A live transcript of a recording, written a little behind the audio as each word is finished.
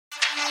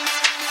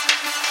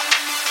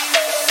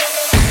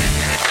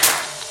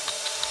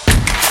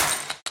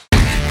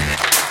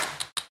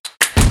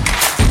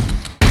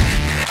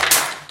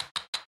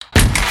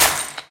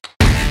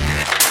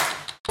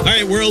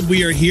right, world,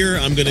 we are here.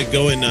 I'm going to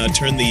go and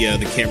turn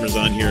the cameras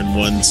on here in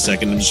 1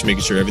 second. I'm just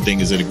making sure everything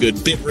is at a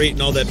good bit rate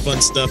and all that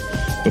fun stuff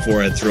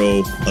before I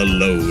throw a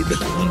load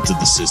onto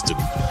the system.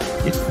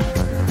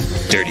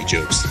 Dirty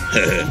jokes.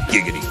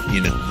 Giggity,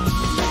 you know.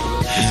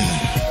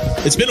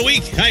 It's been a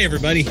week. Hi,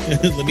 everybody.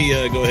 Let me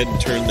go ahead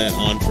and turn that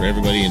on for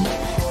everybody and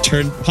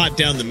pot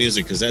down the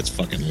music because that's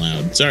fucking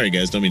loud. Sorry,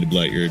 guys. Don't mean to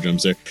blow out your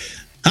eardrums there.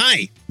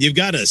 Hi, you've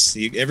got us.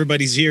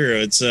 Everybody's here.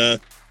 It's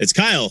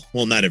Kyle.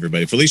 Well, not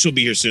everybody. Felicia will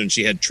be here soon.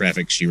 She had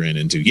traffic she ran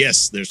into.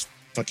 Yes, there's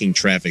fucking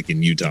traffic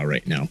in Utah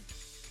right now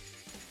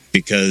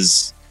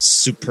because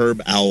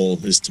Superb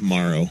Owl is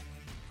tomorrow.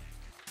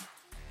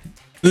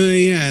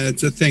 Yeah,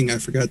 that's a thing. I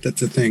forgot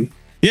that's a thing.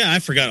 Yeah, I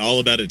forgot all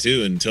about it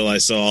too until I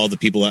saw all the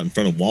people out in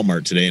front of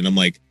Walmart today, and I'm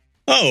like,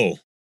 oh,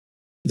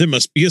 there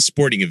must be a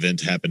sporting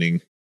event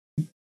happening.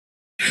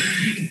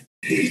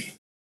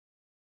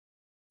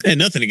 And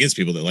nothing against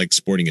people that like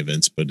sporting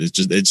events, but it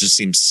just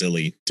seems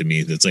silly to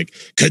me. That's like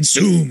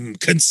consume.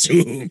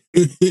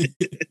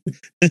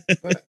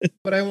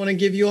 but I want to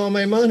give you all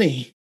my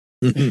money.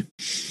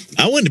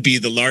 I want to be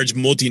the large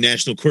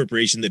multinational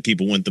corporation that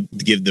people want to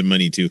give their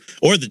money to,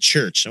 or the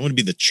church. I want to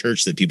be the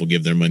church that people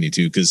give their money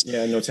to because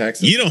no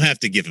taxes. You don't have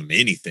to give them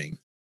anything.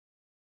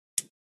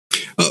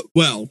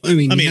 Well, I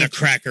mean, a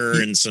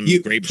cracker and some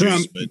grape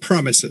juice. But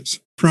promises.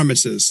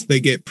 They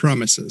get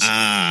promises.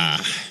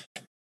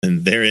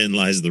 And therein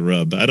lies the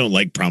rub. I don't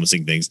like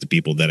promising things to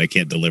people that I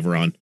can't deliver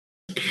on.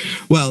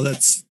 Well,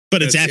 it's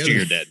after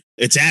you're dead.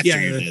 It's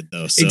after you're dead,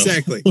 though. So.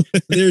 Exactly.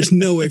 There's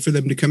no way for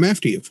them to come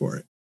after you for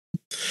it.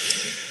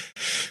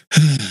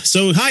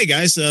 So, hi,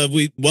 guys.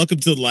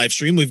 Welcome to the live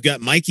stream. We've got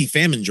Mikey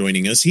Famine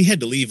joining us. He had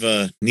to leave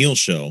Neil's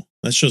show.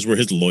 That shows where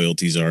his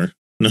loyalties are.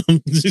 No,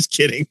 I'm just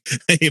kidding.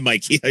 Hey,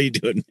 Mikey, how you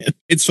doing, man?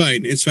 It's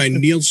fine.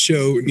 Neil's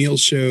show.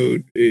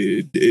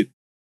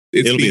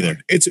 It'll be there.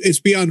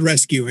 It's beyond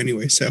rescue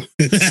anyway. So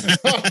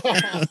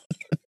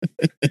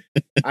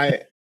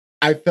I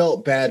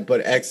felt bad,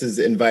 but X has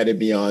invited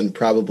me on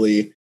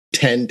probably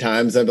 10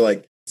 times. I'd be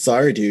like,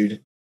 sorry,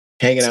 dude,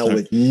 hanging out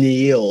with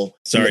Neil.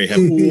 Sorry,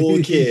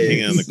 cool kids.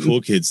 Hanging on the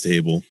cool kids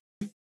table.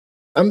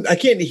 I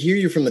can't hear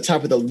you from the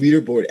top of the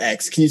leaderboard,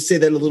 X. Can you say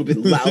that a little bit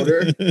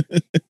louder?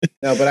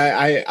 No, but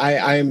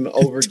I'm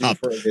overdue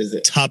for a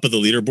visit. Top of the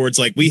leaderboards.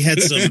 Like we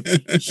had some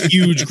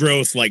huge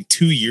growth like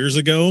 2 years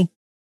ago.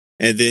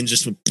 And then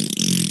just for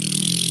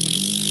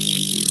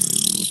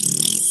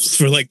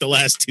like the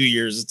last 2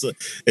 years,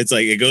 it's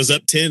like it goes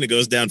up 10, it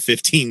goes down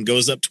 15,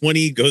 goes up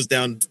 20, goes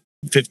down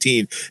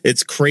 15.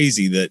 It's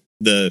crazy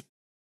that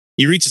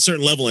you reach a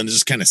certain level and it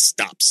just kind of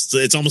stops. So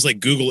it's almost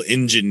like Google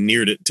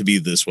engineered it to be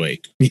this way.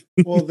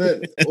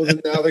 Then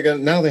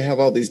now they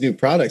have all these new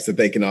products that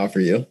they can offer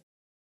you.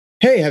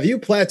 Hey, have you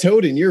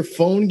plateaued in your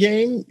phone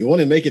game? You want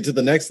to make it to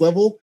the next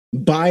level?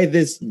 Buy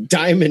this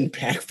diamond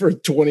pack for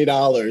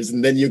 $20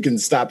 and then you can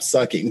stop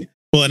sucking.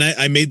 Well, and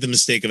I made the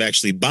mistake of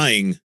actually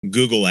buying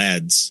Google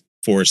ads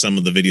for some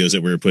of the videos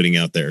that we were putting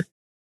out there.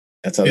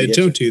 That's how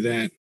don't do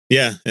that.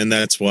 Yeah, and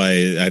that's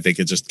why I think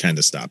it just kind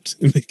of stopped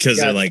because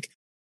they're like,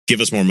 give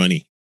us more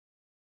money.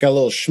 Got a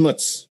little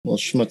schmutz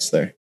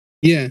there.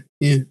 Yeah.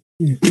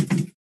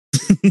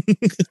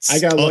 I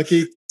got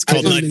lucky. It's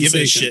called not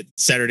giving a shit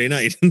Saturday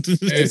night.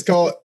 It's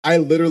called, I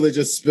literally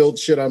just spilled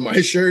shit on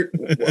my shirt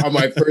on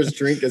my first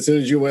drink as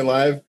soon as you went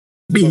live.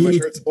 But my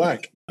shirt's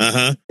black.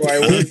 Uh-huh. So I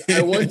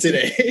won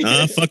today.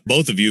 Fuck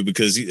both of you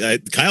because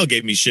Kyle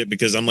gave me shit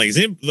because I'm like,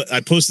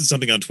 I posted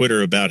something on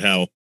Twitter about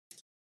how,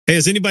 hey,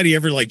 has anybody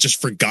ever like just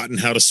forgotten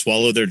how to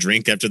swallow their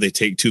drink after they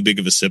take too big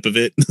of a sip of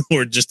it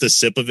or just a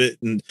sip of it?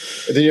 And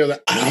then you're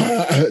like,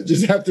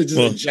 just have to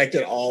inject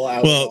it all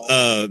out.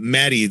 Well,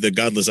 Maddie, the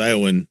godless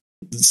Iowan,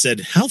 said,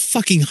 how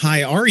fucking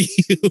high are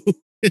you?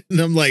 And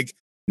I'm like,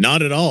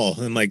 not at all.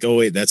 I'm like, oh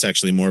wait, that's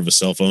actually more of a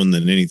cell phone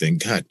than anything.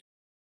 God,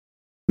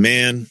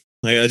 man.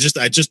 Like I just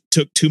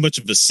took too much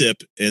of a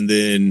sip and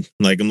then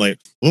like, I'm like,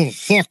 oh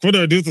fuck, what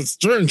do I do with this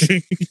drink?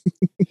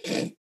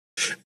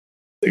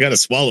 I got to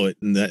swallow it.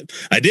 And that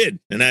I did.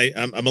 And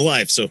I'm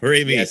alive. So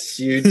hooray me. Yes,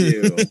 you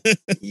do.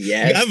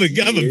 Yes, I'm a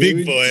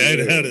big boy. I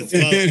know how to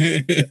swallow.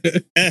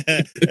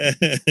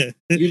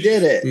 You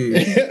did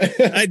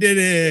it. I did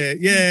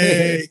it.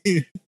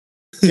 Yay.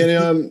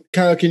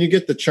 Kyle, can you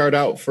get the chart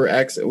out for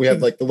X? We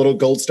have like the little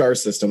gold star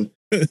system.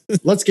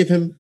 Let's give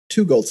him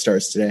 2 gold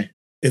stars today.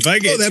 If I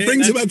get that 10,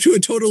 brings him up to a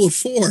total of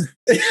 4.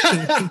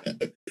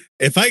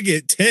 If I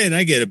get 10,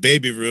 I get a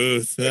baby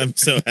Ruth. I'm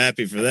so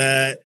happy for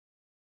that.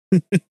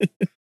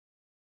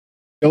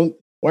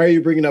 Why are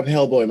you bringing up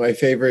Hellboy, my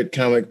favorite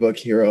comic book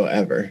hero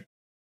ever?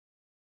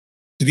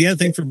 Did he have a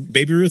thing for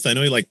Baby Ruth? I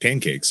know he liked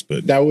pancakes,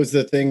 but that was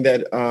the thing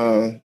that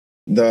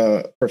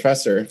the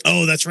professor.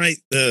 Oh, that's right.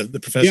 The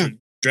professor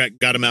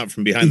got him out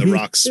from behind the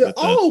rocks. Yeah.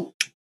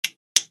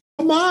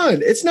 Come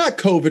on! It's not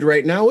COVID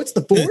right now. It's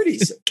the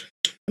 40s.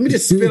 Let me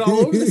just spit all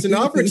over this and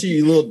offer it to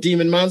you, little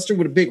demon monster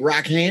with a big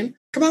rock hand.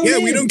 Come on! Yeah,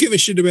 we don't give a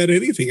shit about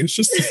anything. It's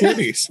just the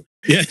 40s.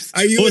 Yes.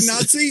 Are you a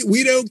Nazi?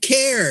 We don't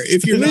care.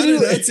 If you're not a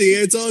Nazi,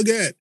 it's all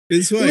good.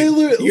 It's fine.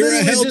 You're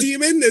a hell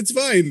demon. It's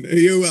fine.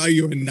 Are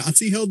you a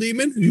Nazi hell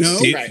demon? No.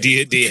 Do you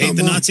hate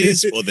the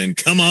Nazis? Well, then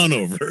come on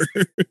over.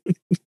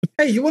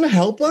 Hey, you want to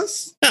help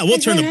us? Yeah, we'll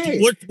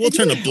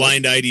turn a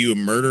blind eye to you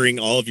murdering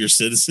all of your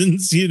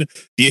citizens. Do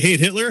you hate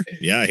Hitler?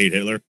 Yeah, I hate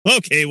Hitler.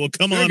 Okay, well,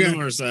 come on to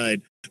our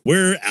side.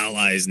 We're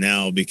allies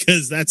now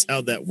because that's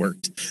how that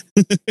worked.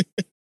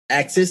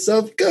 Axis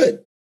of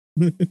good.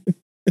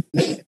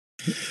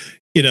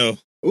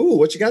 Ooh,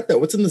 what you got there?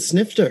 What's in the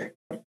snifter?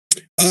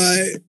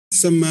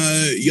 Some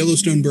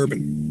Yellowstone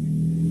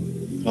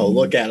bourbon. Oh,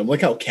 look at him!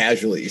 Look how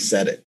casually you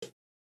said it.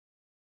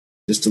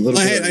 Just a little.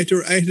 I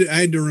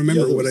had to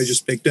remember what I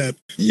just picked up.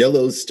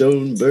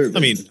 Yellowstone bourbon. I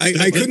mean,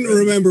 I couldn't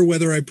remember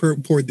whether I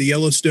poured the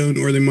Yellowstone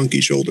or the Monkey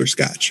Shoulder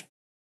Scotch.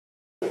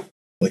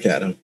 Look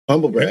at him,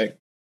 humble brag.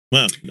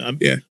 Well,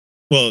 yeah.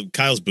 Well,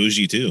 Kyle's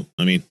bougie too.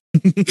 I mean,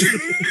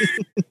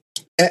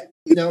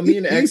 now me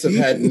and X have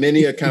had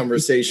many a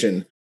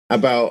conversation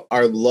about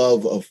our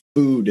love of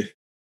food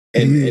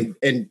and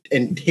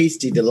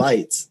tasty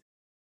delights,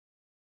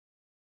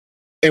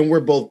 and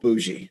we're both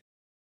bougie.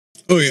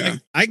 Oh yeah,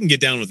 I can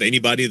get down with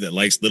anybody that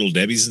likes Little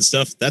Debbie's and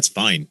stuff. That's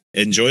fine.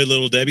 Enjoy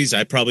Little Debbie's.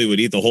 I probably would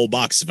eat the whole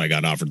box if I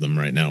got offered them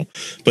right now.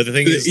 But the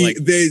thing is, like,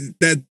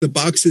 that the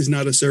box is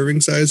not a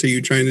serving size. Are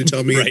you trying to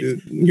tell me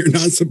that you're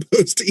not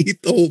supposed to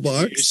eat the whole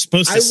box? You're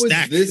supposed to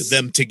stack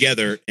them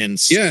together and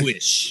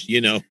squish.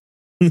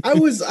 I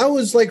was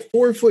like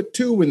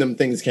 4'2" when them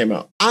things came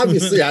out.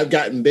 Obviously, I've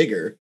gotten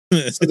bigger.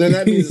 So then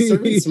that means the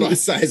serving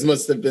size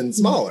must have been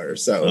smaller.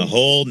 So a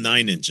whole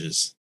 9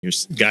 inches. You're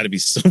got to be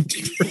so proud.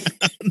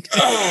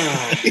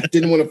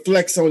 Didn't want to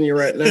flex on you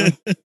right now.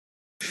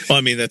 Well,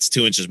 I mean, that's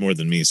 2 inches more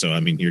than me, so I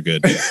mean, you're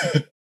good.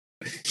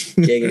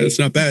 That's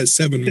not bad.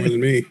 7 more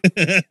than me.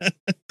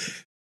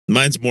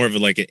 Mine's more of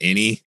like an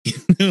innie.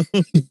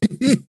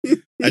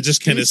 I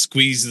just kind of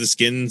squeeze the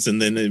skins,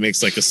 and then it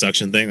makes like a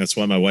suction thing. That's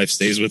why my wife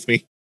stays with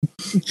me.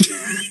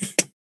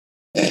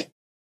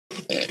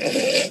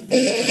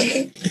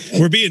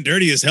 We're being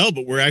dirty as hell,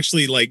 but we're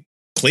actually like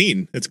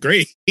clean. It's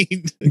great.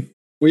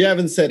 We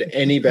haven't said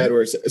any bad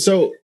words.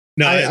 So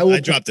no, I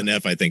dropped an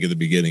F, I think, at the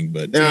beginning,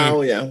 but yeah.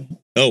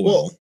 Oh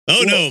well.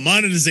 No,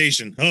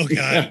 monetization. Oh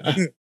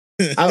god.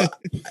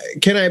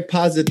 Can I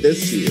posit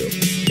this to you?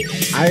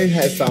 I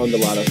have found a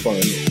lot of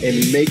fun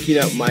in making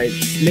up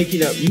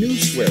new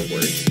swear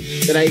words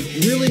that I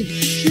really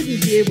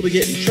shouldn't be able to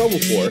get in trouble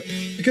for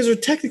because they're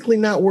technically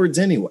not words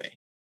anyway.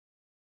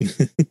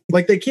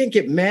 Like they can't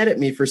get mad at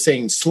me for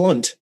saying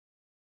slunt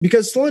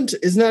because slunt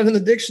is not in the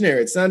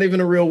dictionary. It's not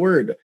even a real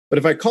word. But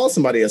if I call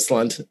somebody a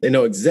slunt, they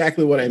know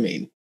exactly what I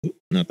mean.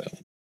 Not that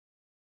one.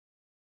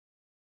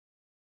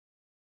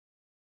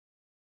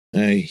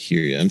 I hear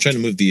you. I'm trying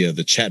to move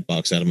the chat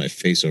box out of my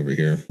face over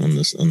here on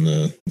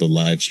the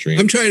live stream.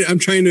 I'm trying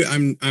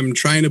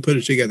to put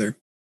it together.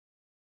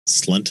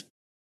 Slunt.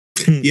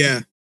 Yeah.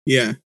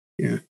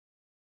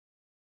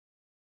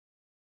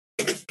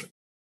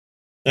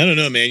 I don't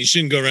know, man. You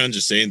shouldn't go around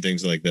just saying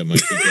things like that,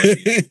 Mike.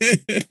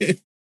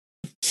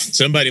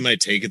 Somebody might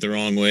take it the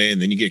wrong way, and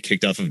then you get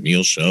kicked off of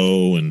Neil's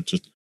show, and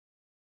just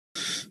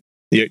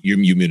you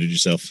muted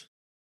yourself.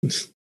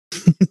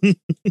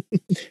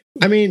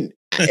 I mean,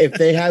 if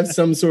they have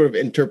some sort of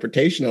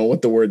interpretation on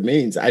what the word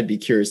means, I'd be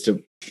curious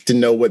to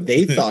know what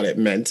they thought it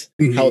meant,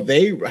 how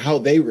they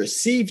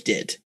received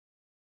it.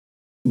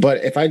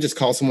 But if I just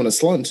call someone a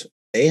slunt,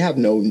 they have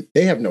no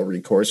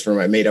recourse for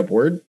my made up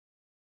word.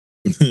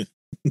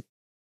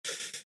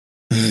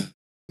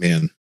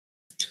 Man.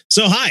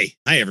 So hi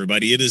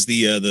everybody. It is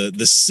the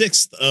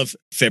 6th of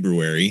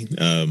February.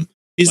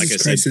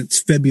 Jesus Christ,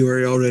 it's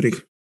February already.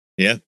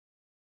 Yeah.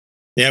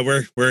 Yeah,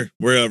 we're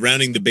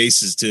rounding the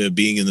bases to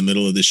being in the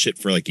middle of this shit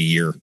for like a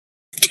year.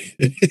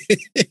 Because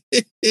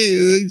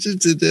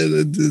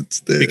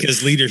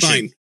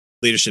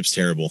leadership's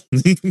terrible.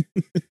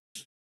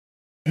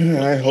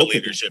 I hope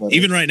leadership.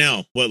 Even right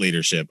now, what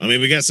leadership? I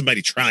mean, we got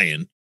somebody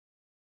trying,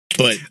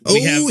 but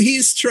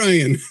he's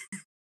trying.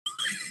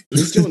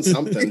 He's doing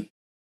something.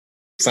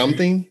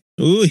 Something.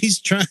 Oh, he's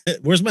trying. I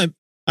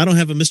don't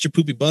have a Mr.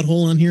 Poopy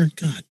Butthole on here.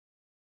 God,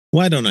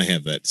 why don't I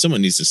have that?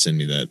 Someone needs to send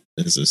me that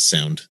as a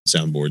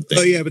soundboard thing.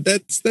 Oh yeah, but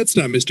that's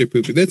not Mr.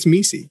 Poopy. That's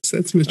Meeseeks.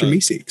 That's Mr.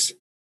 Meeseeks.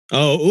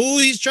 Oh,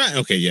 he's trying.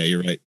 Okay, yeah,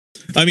 you're right.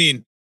 I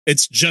mean,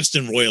 it's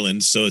Justin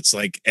Roiland, so it's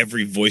like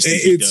every voice.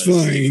 It's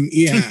fine.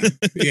 Yeah,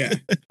 yeah.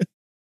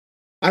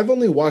 I've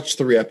only watched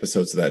 3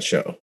 episodes of that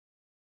show.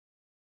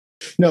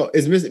 No,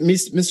 is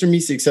Mr.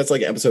 Meeseeks, that's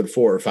like episode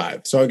 4 or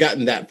 5. So I've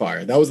gotten that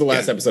far. That was the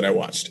last episode I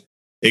watched.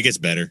 It gets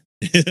better.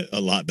 A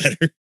lot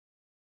better.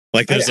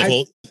 Like there's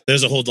a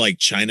whole like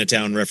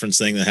Chinatown reference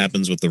thing that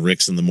happens with the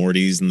Ricks and the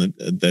Mortys, and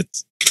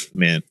that's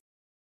man.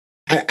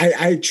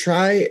 I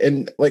try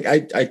and like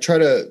I try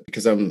to,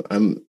 because I'm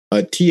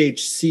a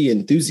THC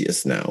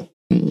enthusiast now.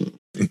 Look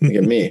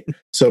at me,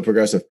 so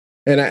progressive.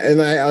 And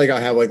I like I'll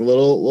have like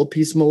little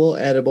piece of my little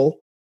edible.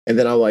 And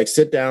then I'll like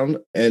sit down,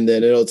 and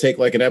then it'll take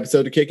like an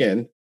episode to kick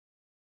in.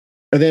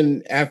 And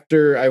then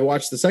after I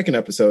watch the second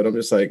episode, I'm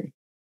just like,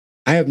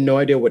 I have no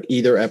idea what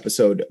either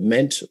episode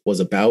meant, was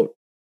about,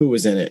 who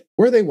was in it,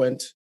 where they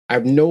went. I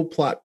have no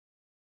plot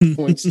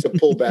points to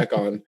pull back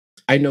on.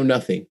 I know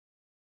nothing.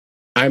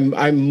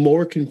 I'm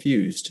more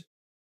confused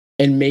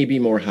and maybe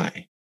more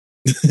high.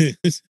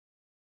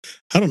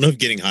 I don't know if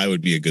getting high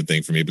would be a good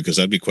thing for me because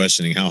I'd be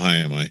questioning how high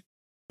am I.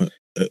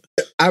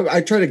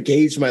 I try to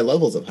gauge my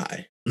levels of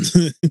high.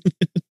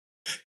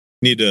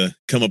 Need to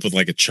come up with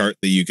like a chart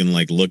that you can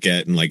like look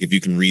at and like if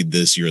you can read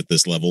this, you're at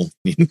this level.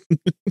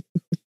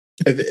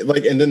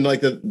 Like, and then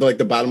like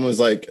the bottom was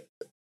like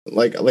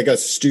a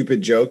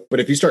stupid joke, but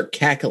if you start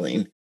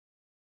cackling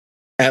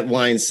at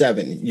line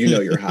 7, you know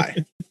you're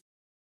high.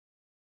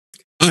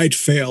 I'd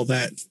fail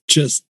that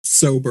just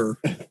sober.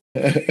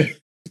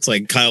 It's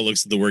like Kyle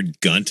looks at the word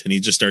gunt and he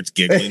just starts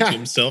giggling to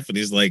himself and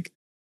he's like,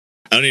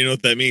 I don't even know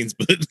what that means,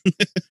 but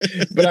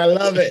but I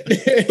love it.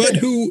 But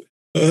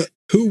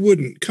who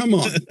wouldn't? Come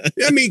on.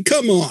 I mean,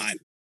 come on.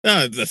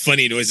 The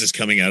funny noises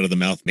coming out of the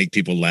mouth make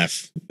people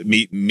laugh.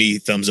 Me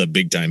thumbs up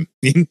big time.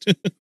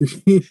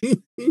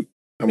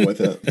 I'm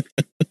with it.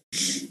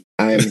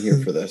 I am here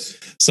for this.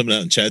 Someone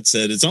out in chat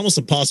said it's almost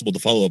impossible to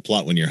follow a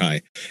plot when you're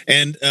high.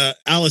 And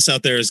Alice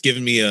out there has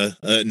given me a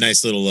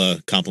nice little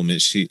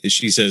compliment.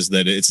 She says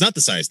that it's not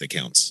the size that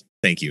counts.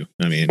 Thank you.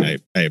 I mean,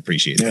 I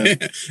appreciate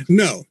that.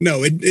 No,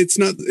 it's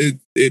not.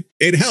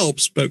 It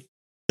helps, but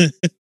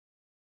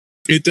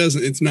it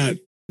doesn't. It's not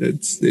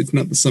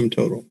the sum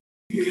total.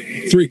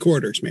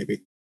 3/4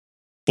 maybe.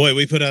 Boy,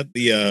 we put out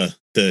the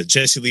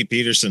Jesse Lee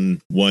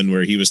Peterson one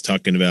where he was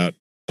talking about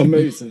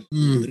amazing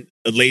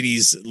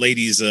ladies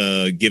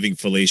giving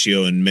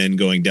fellatio and men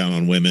going down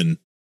on women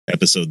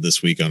episode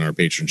this week on our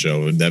patron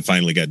show, and that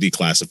finally got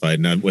declassified.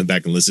 And I went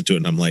back and listened to it,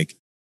 and I'm like,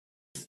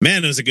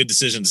 man, it was a good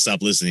decision to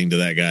stop listening to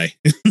that guy.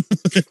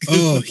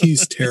 Oh,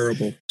 he's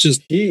terrible.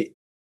 Just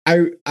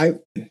I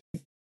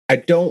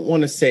don't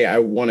want to say I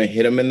want to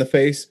hit him in the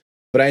face,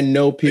 but I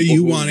know people.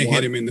 You want to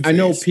hit him in the face. I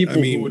know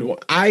people who would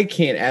want. I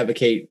can't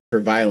advocate for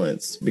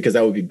violence because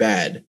that would be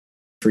bad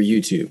for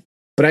YouTube.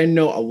 But I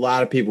know a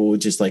lot of people would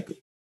just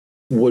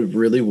would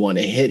really want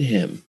to hit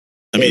him.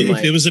 I mean,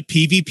 if it was a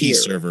PvP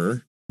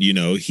server, you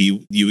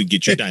would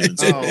get your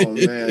diamonds. Oh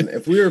man,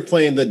 if we were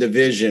playing The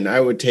Division, I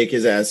would take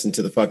his ass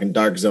into the fucking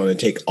dark zone and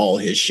take all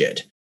his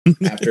shit.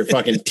 After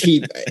fucking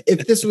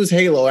if this was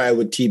Halo, I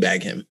would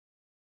teabag him.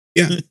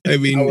 Yeah, I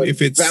mean,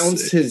 if it's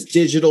bounce his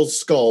digital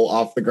skull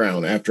off the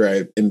ground after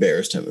I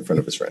embarrassed him in front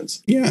of his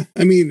friends. Yeah,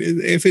 I mean,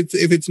 if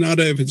it's not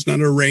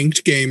a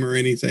ranked game or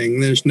anything,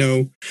 there's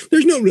no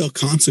real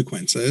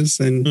consequences,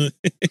 and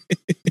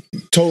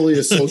totally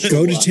a social.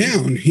 Go to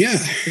town, yeah.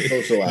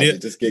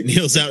 Socialize.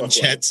 Neil's out in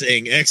chat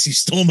saying, "X, you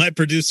stole my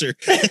producer."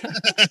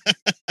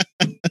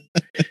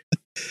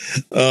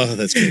 Oh,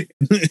 that's great.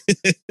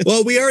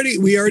 Well, we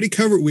already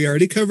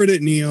covered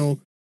it,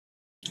 Neil.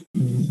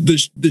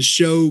 The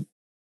show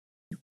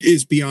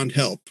is beyond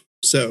help,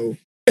 so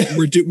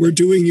we're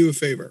doing you a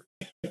favor.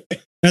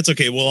 That's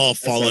okay. We'll all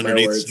fall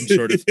underneath some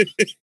sort of.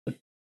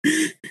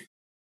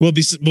 We'll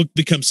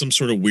become some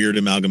sort of weird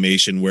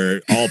amalgamation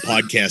where all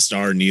podcasts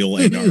are Neil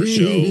and our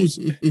shows,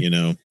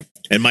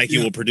 And Mikey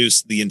will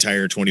produce the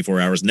entire 24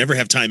 hours. Never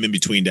have time in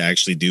between to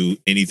actually do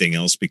anything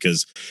else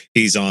because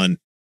he's on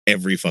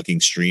every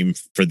fucking stream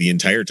for the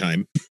entire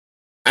time.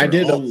 I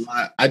did a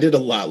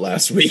lot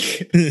last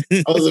week.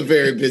 I was a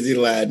very busy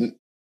lad.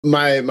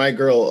 My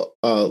girl,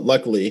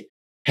 luckily,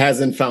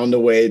 hasn't found a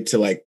way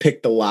to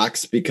pick the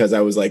locks because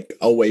I was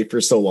away for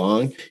so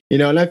long,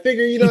 and I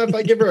figure, if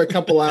I give her a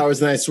couple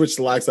hours and I switch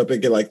the locks up,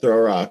 it could throw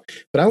her off.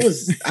 But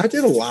I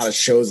did a lot of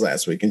shows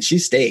last week and she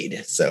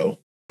stayed. So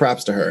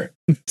props to her.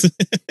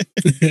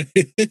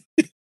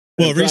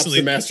 Well,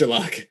 recently, Master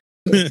Lock.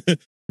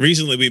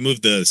 Recently, we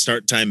moved the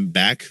start time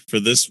back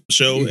for this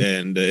show,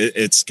 and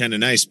it's kind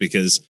of nice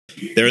because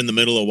they're in the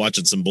middle of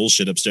watching some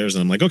bullshit upstairs,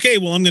 and I'm like, okay,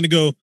 well, I'm going to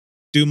go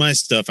do my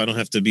stuff. I don't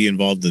have to be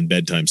involved in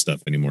bedtime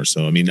stuff anymore.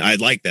 So, I mean, I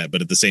like that,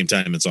 but at the same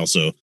time, it's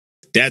also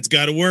Dad's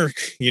got to work.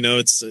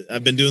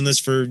 I've been doing this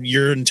for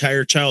your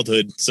entire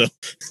childhood, so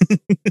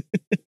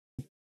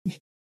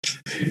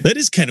that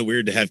is kind of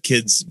weird to have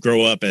kids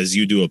grow up as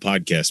you do a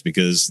podcast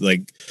because,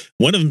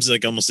 one of them's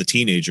almost a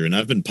teenager, and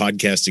I've been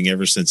podcasting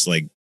ever since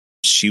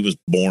she was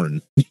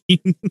born.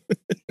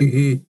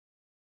 Mm-hmm.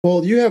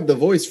 Well, you have the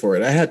voice for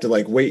it. I had to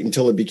wait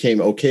until it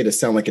became okay to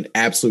sound like an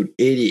absolute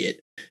idiot.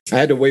 I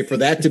had to wait for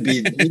that to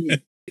be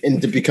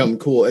and to become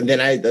cool. And then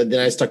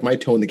I stuck my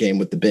toe in the game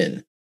with the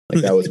bin. I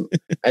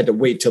had to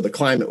wait till the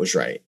climate was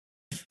right.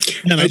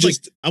 And I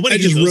just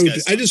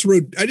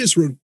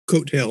rode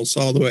coattails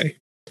all the way.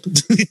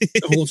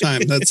 The whole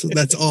time.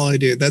 That's all I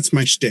do. That's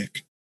my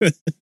shtick.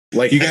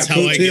 You got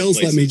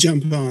coattails, let me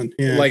jump on.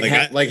 Yeah.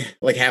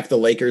 Like half the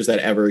Lakers that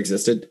ever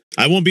existed.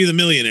 I won't be the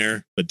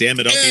millionaire, but damn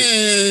it,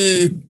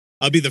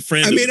 I'll be the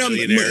friend of the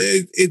millionaire.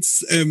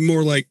 It's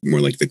more like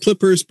the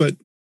Clippers, but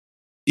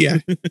yeah.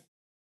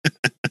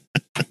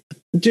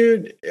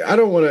 Dude, I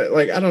don't want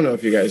to I don't know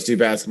if you guys do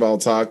basketball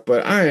talk,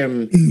 but I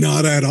am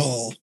not at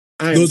all.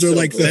 Those are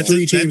the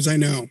 3 teams I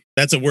know.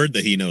 That's a word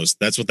that he knows.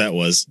 That's what that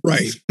was.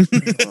 Right.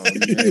 Oh,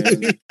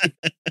 man.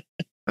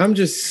 I'm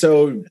just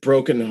so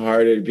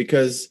brokenhearted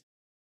because,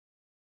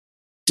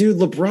 dude,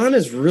 LeBron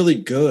is really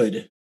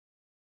good.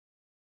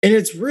 And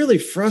it's really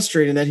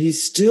frustrating that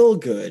he's still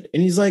good.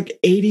 And he's like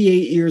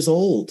 88 years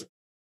old.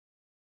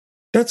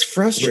 That's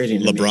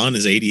frustrating. LeBron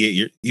is 88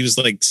 years. He was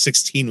like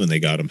 16 when they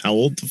got him. How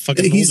old the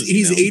fucking He's old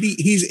is he now? 80.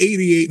 He's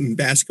 88 in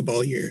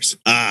basketball years.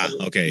 Ah,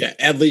 okay. Yeah,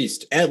 at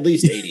least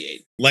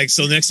 88. Like,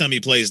 so next time he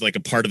plays, like a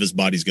part of his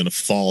body's going to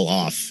fall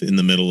off in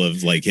the middle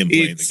of like him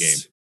playing the game.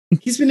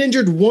 He's been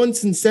injured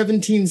once in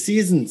 17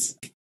 seasons.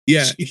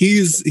 Yeah,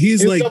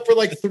 he's like up for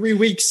like 3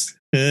 weeks.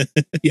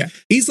 Yeah,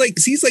 he's like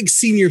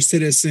senior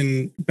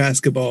citizen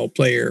basketball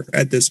player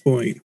at this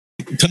point.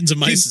 Tons of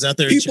Mice is out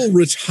there. People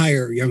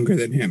retire younger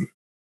than him.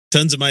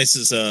 Tons of Mice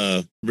is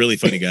a really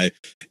funny guy,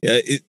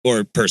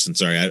 or person.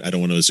 Sorry, I don't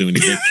want to assume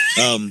anything.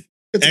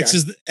 X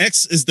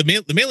is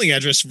the mailing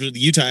address for the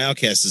Utah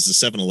Outcast is the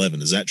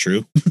 7-Eleven. Is that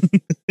true?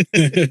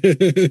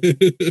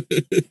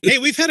 Hey,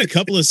 we've had a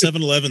couple of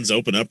 7-Elevens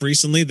open up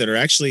recently that are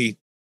actually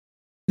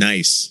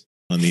nice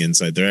on the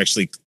inside. They're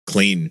actually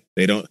clean.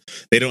 They don't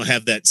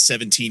have that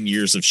 17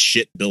 years of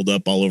shit build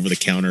up all over the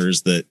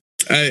counters. That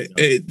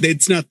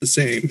it's not the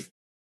same.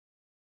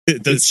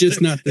 It's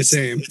just not the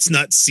same. It's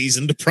not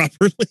seasoned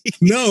properly.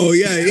 No,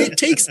 yeah, it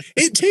takes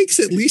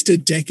at least a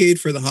decade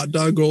for the hot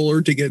dog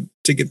roller to get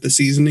the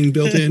seasoning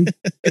built in.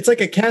 It's like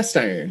a cast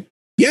iron.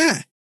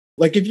 Yeah,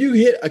 like if you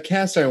hit a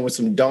cast iron with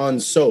some Dawn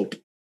soap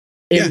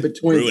in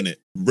between,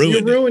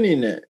 you're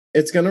ruining it.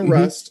 It's gonna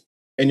rust,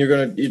 and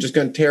you're just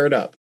gonna tear it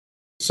up.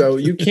 So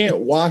you can't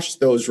wash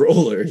those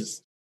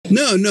rollers.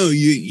 No,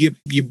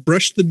 you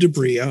brush the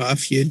debris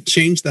off. You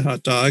change the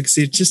hot dogs.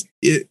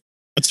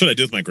 That's what I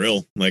do with my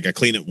grill. Like I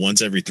clean it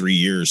once every 3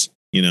 years,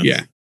 you know?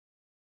 Yeah.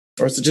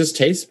 Or it just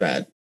tastes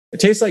bad.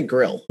 It tastes like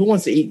grill. Who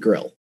wants to eat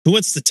grill? Who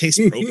wants to taste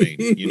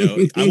propane? You know,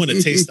 I want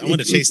to taste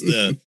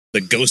the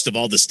ghost of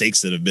all the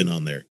steaks that have been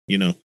on there, you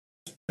know?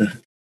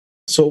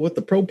 So with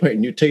the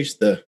propane, you taste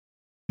the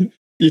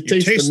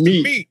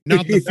meat,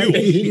 not the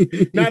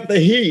fuel. Not the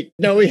heat.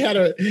 No, he had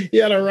a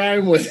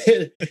rhyme with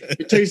it.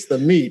 You taste the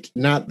meat,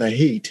 not the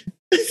heat.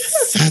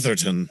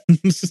 Fatherton.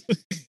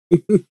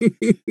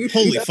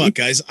 Holy fuck,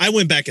 guys. I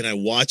went back and I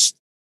watched.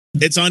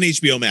 It's on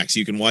HBO Max.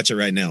 You can watch it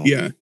right now.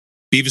 Yeah.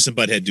 Beavis and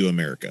Butthead Do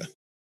America.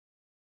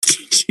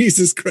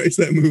 Jesus Christ,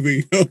 that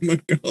movie. Oh my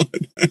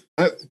God.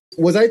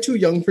 Was I too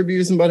young for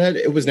Beavis and Butthead?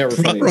 It was never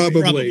funny.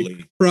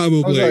 Probably. I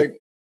was like,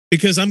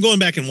 because I'm going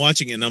back and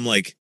watching it and I'm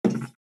like,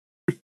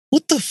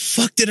 what the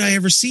fuck did I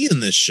ever see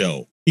in this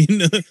show? You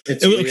know?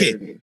 Okay.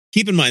 Weird.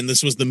 Keep in mind,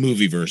 this was the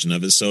movie version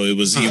of it, so it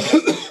was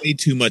way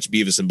too much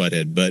Beavis and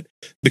Butthead. But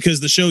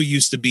because the show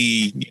used to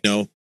be,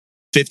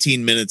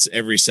 15 minutes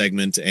every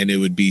segment, and it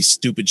would be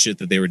stupid shit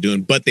that they were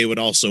doing, but they would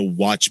also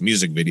watch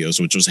music videos,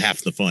 which was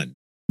half the fun.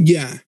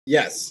 Yeah.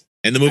 Yes.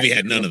 And the movie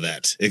had none of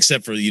that,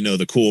 except for,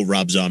 the cool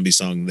Rob Zombie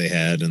song they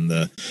had and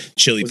the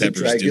Chili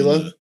Peppers.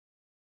 Dracula?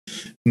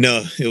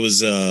 No, it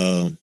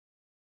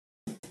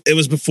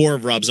was before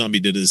Rob Zombie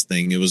did his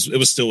thing. It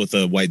was still with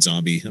a White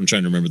Zombie. I'm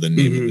trying to remember the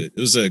name of it.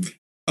 It was a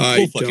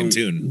cool fucking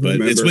tune, but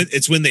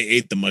it's when they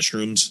ate the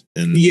mushrooms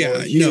and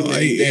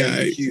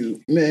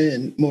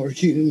more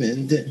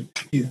human than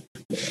you.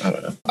 I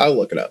don't know. I'll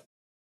look it up.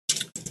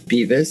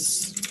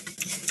 Beavis.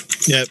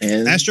 Yeah,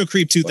 Astro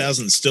Creep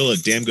 2000 is still a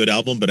damn good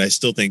album, but I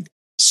still think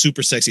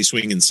Super Sexy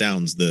Swinging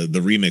Sounds, the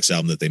remix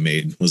album that they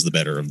made, was the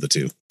better of the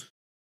two.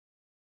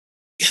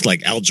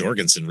 Like Al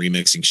Jorgensen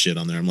remixing shit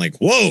on there. I'm like,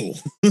 whoa.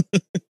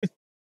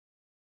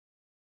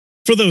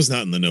 For those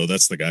not in the know,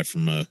 that's the guy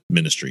from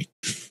Ministry.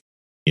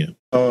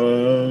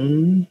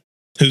 Who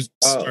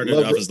started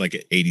off as like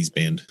an 80s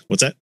band.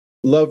 What's that?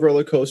 Love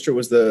Roller Coaster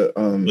was the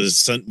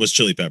was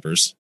Chili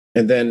Peppers.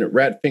 And then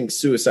Rat Fink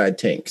Suicide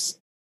Tanks.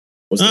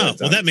 Well,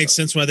 that makes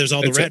sense why there's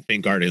all the Rat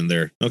Fink art in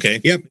there.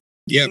 Okay. Yep.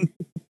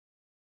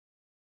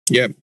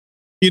 Back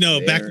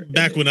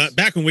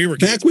when we were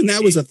kids, back when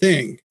that was a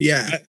thing.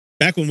 Yeah.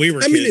 Back when we were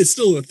kids. I mean, it's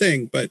still a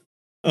thing, but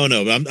oh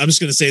no, I'm just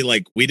gonna say,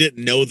 like, we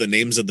didn't know the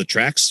names of the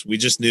tracks. We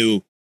just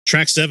knew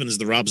track 7 is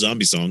the Rob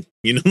Zombie song,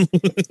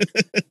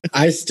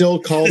 I still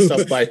call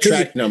stuff by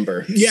track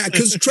number. Yeah,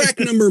 because track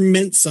number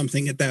meant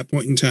something at that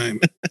point in time.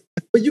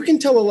 But you can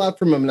tell a lot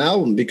from an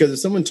album, because if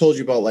someone told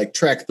you about like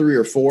track 3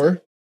 or 4,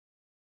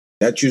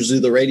 that's usually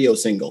the radio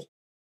single.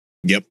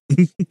 Yep.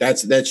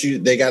 that's you.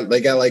 They got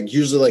like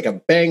usually like a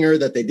banger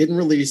that they didn't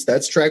release.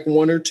 That's track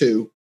 1 or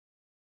 2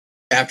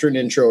 after an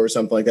intro or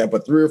something like that.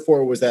 But 3 or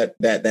 4 was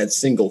that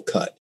single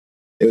cut.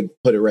 They would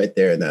put it right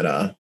there in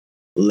that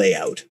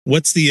layout.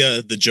 What's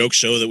the joke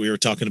show that we were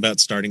talking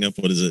about starting up?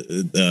 What is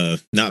it?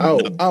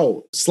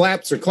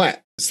 Slaps or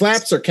clap?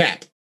 Slaps or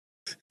cap?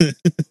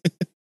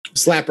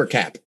 Slap or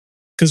cap?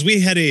 Because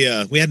we had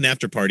an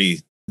after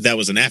party that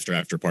was an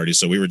after party,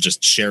 so we were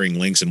just sharing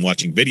links and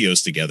watching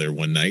videos together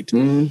one night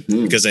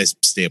because I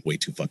stay up way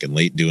too fucking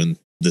late doing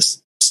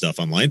this stuff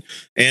online,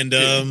 and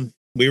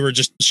we were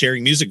just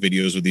sharing music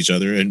videos with each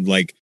other, and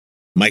like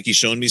Mikey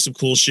showing me some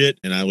cool shit,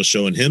 and I was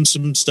showing him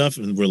some stuff,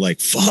 and we're like,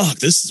 "Fuck,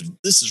 this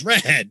is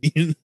rad."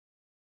 And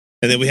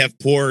then we have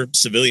poor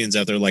civilians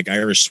out there like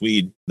Irish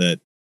Swede that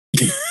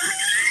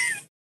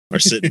are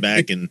sitting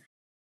back and,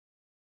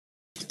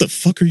 what the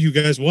fuck are you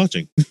guys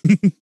watching?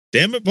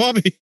 Damn it,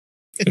 Bobby.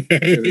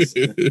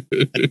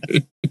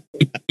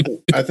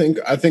 I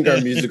think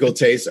our musical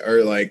tastes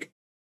are like,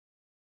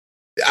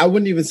 I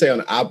wouldn't even say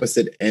on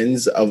opposite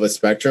ends of a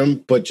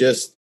spectrum, but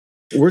just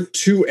we're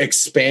two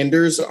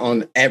expanders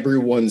on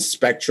everyone's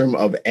spectrum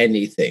of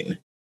anything.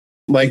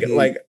 Like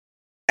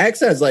X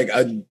has like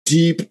a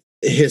deep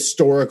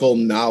historical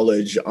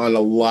knowledge on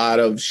a lot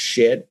of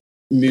shit,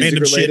 music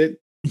related.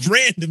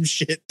 Random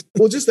shit.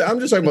 Well, I'm just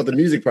talking about the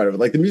music part of it.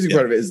 Like the music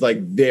part of it is like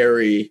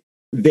very,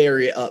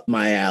 very up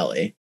my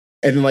alley.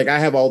 And then like I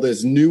have all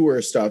this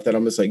newer stuff that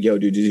I'm just like, yo,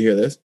 dude, did you hear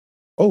this?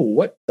 Oh,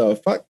 what the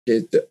fuck?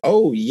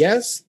 Oh,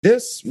 yes,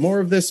 this, more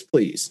of this,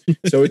 please.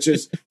 So it's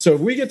just, so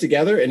if we get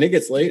together and it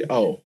gets late,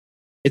 oh,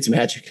 it's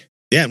magic.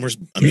 Yeah, and we're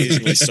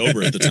amazingly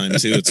sober at the time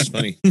too. It's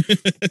funny.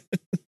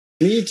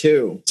 Me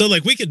too. So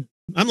like we could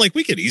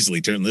easily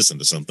turn this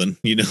into something,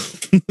 you know.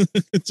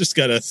 Just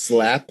gotta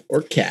slap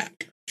or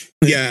cack.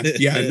 Yeah.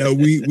 No,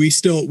 we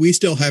still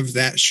have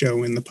that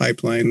show in the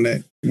pipeline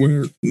that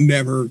we're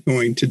never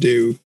going to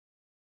do.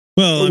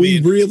 Well, we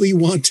really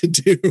want to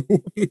do.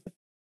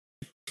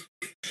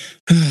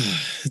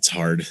 It's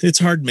hard. It's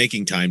hard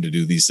making time to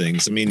do these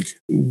things. I mean,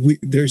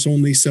 there's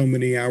only so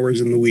many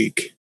hours in the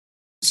week.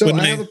 So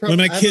when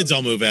my kids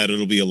all move out,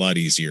 it'll be a lot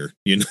easier,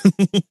 you know.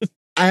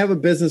 I have a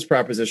business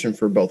proposition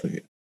for both of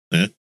you.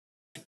 Eh?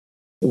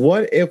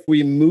 What if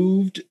we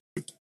moved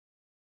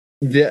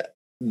the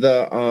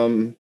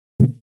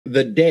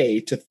day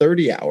to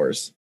 30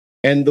 hours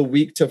and the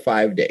week to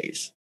 5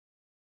 days?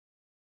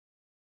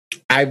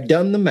 I've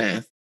done the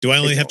math. Do I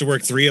only have to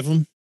work 3 of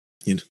them?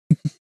 You know?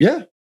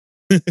 Yeah.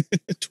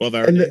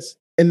 12-hour days.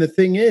 And the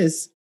thing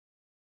is,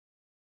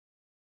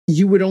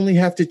 you would only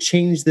have to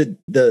change the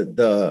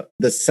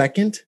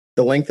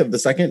length of the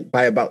second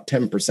by about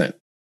 10%.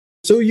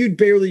 So you'd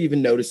barely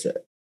even notice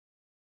it.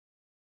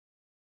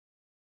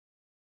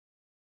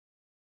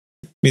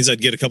 Means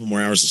I'd get a couple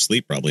more hours of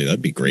sleep probably.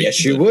 That'd be great.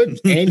 Yes, you would.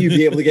 And you'd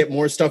be able to get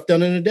more stuff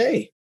done in a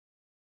day.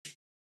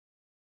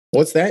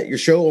 What's that? Your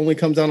show only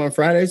comes out on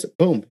Fridays?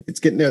 Boom. It's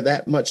getting there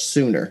that much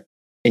sooner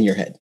in your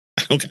head.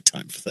 I don't got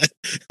time for that.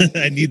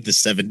 I need the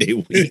 7-day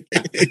week.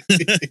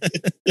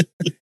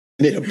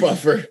 Need a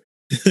buffer.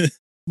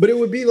 But it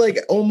would be like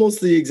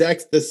almost the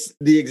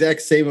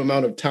exact same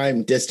amount of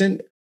time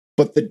distant,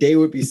 but the day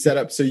would be set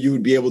up so you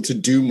would be able to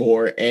do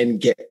more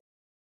and get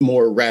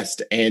more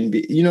rest and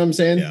be, you know what I'm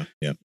saying?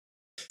 Yeah.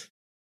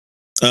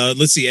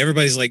 Let's see.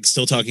 Everybody's like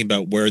still talking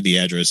about where the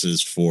address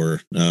is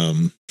for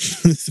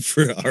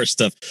for our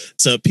stuff.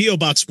 So PO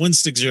Box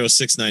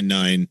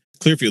 160699,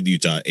 Clearfield,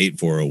 Utah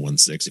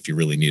 84016. If you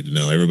really need to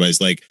know, everybody's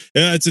like,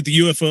 yeah, it's at the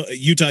Utah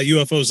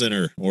UFO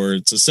Center, or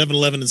it's a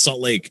 7-Eleven in Salt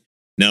Lake.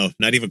 No,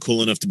 not even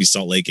cool enough to be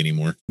Salt Lake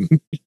anymore.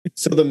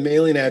 So the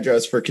mailing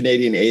address for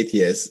Canadian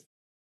Atheists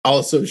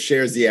also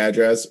shares the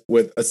address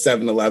with a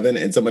 7-Eleven,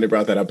 and somebody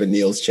brought that up in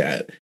Neil's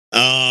chat.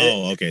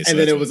 Oh, okay. So and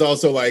then it was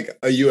also like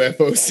a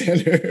UFO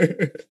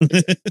center.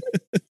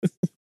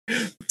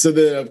 So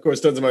then, of course,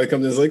 tons of somebody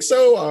comes in and is like,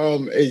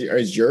 so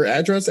is your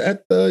address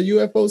at the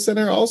UFO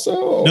center also?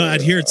 Or? No,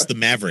 out here it's the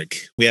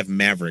Maverick. We have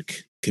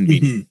Maverick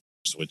convenience,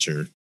 which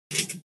are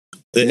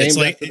it's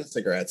like the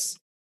cigarettes.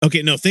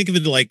 Okay, no, think of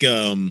it like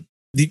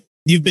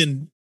you've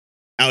been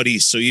out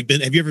east, so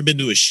have you ever been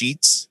to a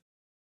Sheetz?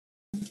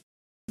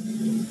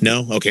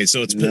 No? Okay,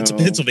 so it's a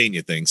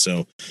Pennsylvania thing.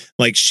 So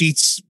like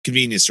Sheetz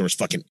convenience stores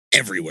fucking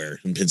everywhere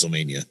in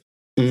Pennsylvania.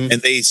 Mm-hmm.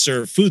 And they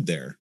serve food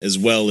there as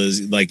well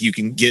as like you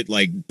can get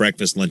like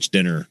breakfast, lunch,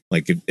 dinner.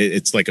 Like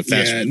it's like a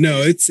fast food.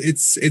 No,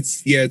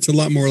 it's a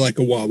lot more like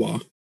a Wawa.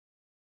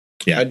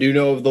 Yeah. I do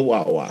know of the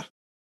Wawa.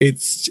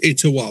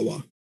 It's a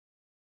Wawa.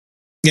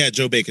 Yeah,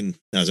 Joe Bacon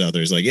was out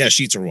there. He's like, yeah,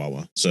 Sheetz or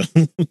Wawa. So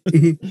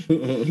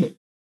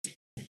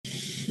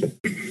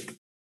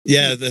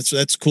yeah,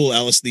 that's cool,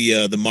 Alice.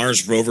 The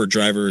Mars rover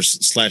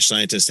drivers /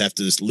 scientists have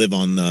to live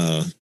on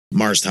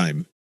Mars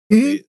time.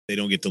 Mm-hmm. They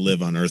don't get to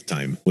live on Earth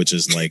time, which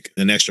is like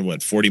an extra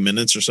 40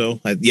 minutes or so.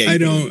 I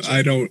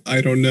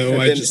don't know.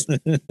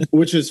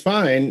 Which is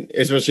fine,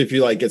 especially if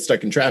you like get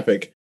stuck in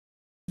traffic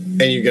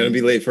and you're going to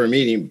be late for a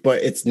meeting.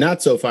 But it's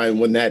not so fine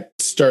when that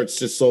starts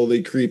to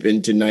slowly creep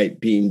into night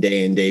being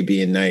day and day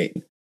being night.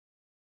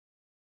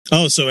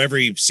 Oh, so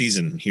every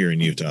season here in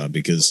Utah,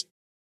 because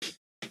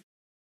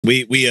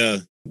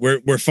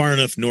we're far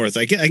enough north.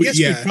 I guess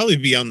we'd probably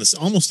be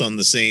almost on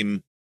the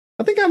same.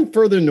 I think I'm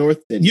further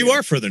north than you. You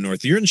are further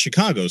north. You're in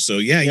Chicago, so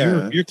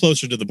you're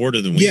closer to the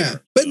border than we are.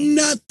 But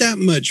not that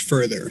much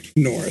further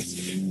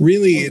north.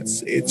 Really,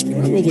 it's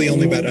probably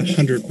only about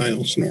 100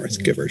 miles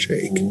north, give or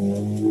take.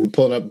 We're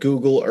pulling up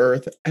Google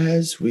Earth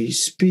as we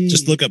speak.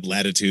 Just look up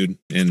latitude,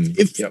 and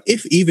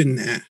if even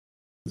that,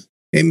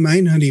 it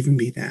might not even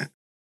be that.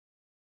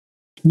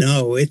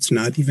 No, it's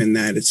not even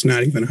that. It's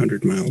not even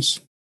 100 miles.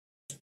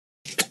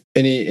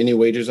 Any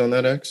wagers on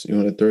that, X? You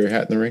want to throw your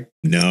hat in the ring?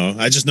 No,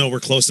 I just know we're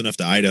close enough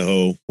to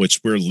Idaho,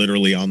 which we're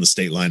literally on the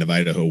state line of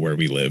Idaho where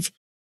we live.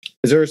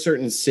 Is there a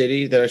certain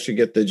city that I should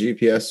get the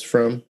GPS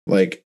from?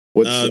 Like,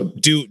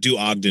 do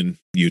Ogden,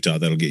 Utah.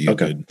 That'll get you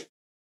good.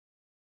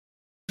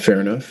 Fair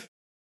enough.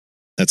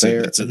 That's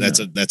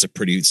a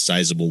pretty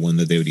sizable one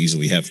that they would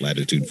easily have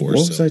latitude for.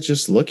 What was I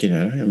just looking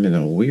at? I'm in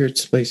a weird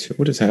space here.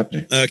 What is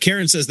happening?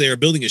 Karen says they are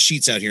building a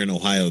Sheetz out here in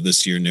Ohio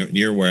this year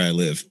near where I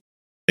live.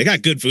 They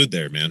got good food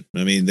there, man.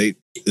 I mean,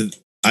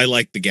 I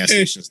like the gas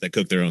stations that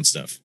cook their own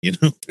stuff. You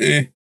know.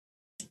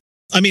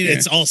 I mean,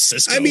 it's all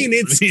Cisco. I mean,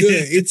 it's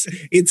good.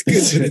 It's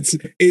good, but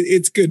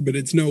it's good, but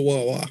it's no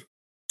Wawa.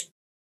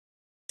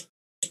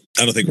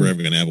 I don't think we're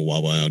ever going to have a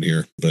Wawa out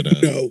here, but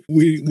no,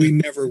 we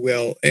never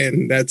will,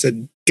 and that's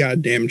a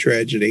goddamn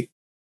tragedy.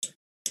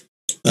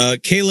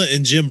 Kayla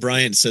and Jim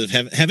Bryant says,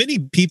 have any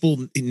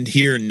people in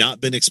here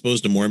not been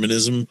exposed to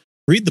Mormonism?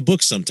 Read the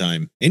book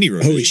sometime. Any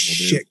revision holy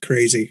shit,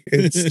 crazy!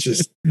 It's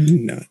just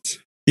nuts.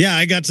 Yeah,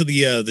 I got to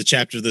the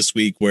chapter this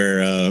week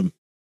where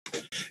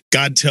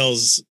God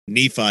tells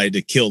Nephi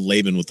to kill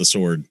Laban with the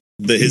sword,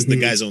 the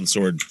guy's own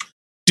sword.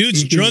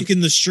 Dude's drunk in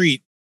the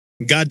street.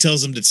 God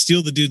tells him to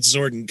steal the dude's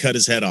sword and cut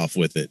his head off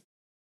with it.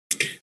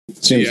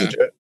 Seems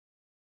legit.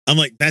 I'm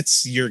like,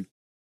 that's your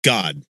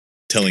God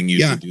telling you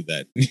to do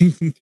that.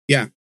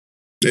 Yeah.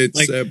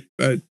 It's like,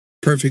 a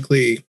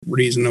perfectly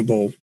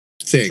reasonable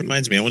thing. Which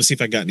reminds me, I want to see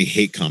if I got any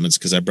hate comments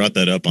because I brought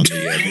that up on the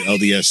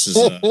LDS's.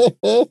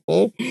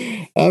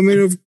 I mean,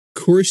 of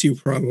course you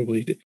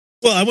probably did.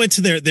 Well, I went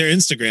to their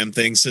Instagram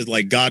thing, said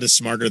like God is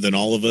smarter than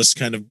all of us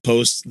kind of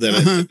post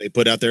that they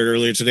put out there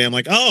earlier today. I'm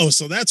like, oh,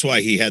 so that's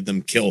why he had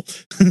them kill.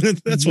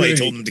 That's why he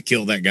told them to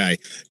kill that guy.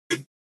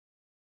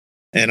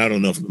 And I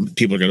don't know if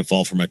people are going to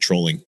fall for my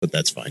trolling, but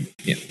that's fine.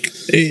 Yeah,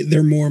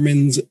 they're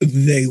Mormons.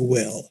 They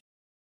will.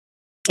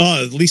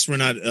 Oh, at least we're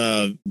not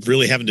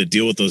really having to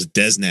deal with those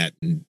Desnat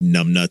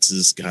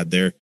numbnutses. God,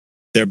 they're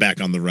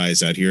back on the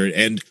rise out here,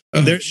 and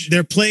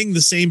they're playing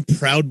the same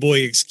Proud Boy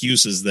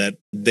excuses that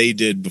they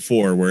did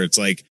before, where it's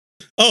like,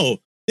 oh,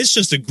 it's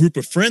just a group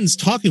of friends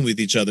talking with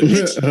each other.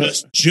 It's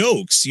just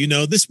jokes, you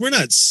know. We're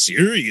not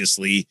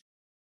seriously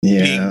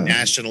being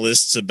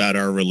nationalists about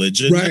our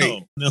religion,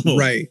 right? No,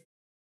 right.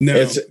 No,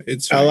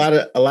 it's a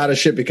lot of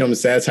shit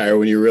becomes satire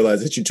when you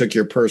realize that you took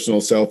your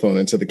personal cell phone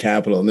into the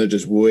Capitol and they're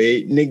just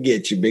waiting to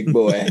get you, big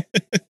boy.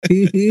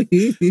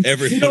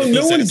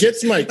 No one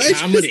gets my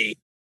comedy.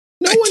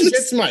 No one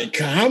gets my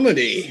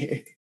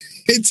comedy.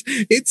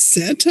 It's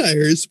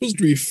satire. It's supposed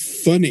to be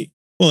funny.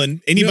 Well,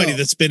 and anybody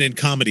that's been in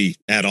comedy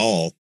at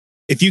all,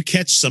 if you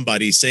catch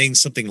somebody saying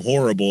something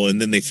horrible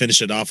and then they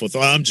finish it off with,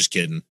 "Oh, I'm just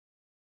kidding,"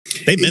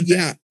 they meant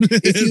that.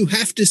 If you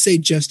have to say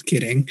 "just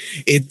kidding,"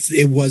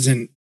 it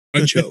wasn't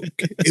a joke.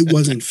 It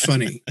wasn't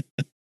funny.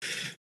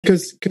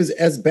 Because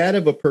as bad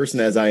of a person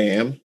as I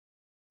am,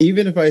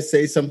 even if I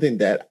say something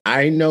that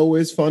I know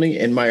is funny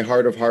in my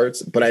heart of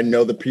hearts, but I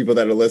know the people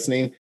that are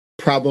listening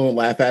probably won't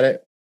laugh at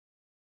it.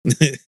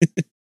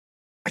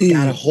 I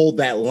gotta hold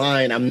that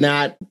line. I'm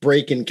not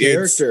breaking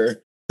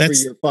character for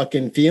your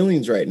fucking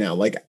feelings right now.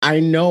 Like, I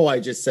know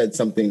I just said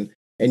something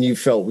and you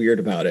felt weird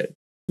about it.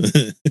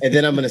 And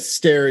then I'm gonna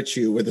stare at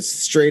you with a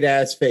straight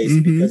ass face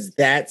because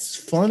that's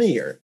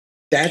funnier.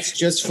 That's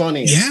just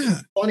funny. Yeah.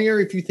 It's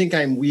funnier if you think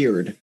I'm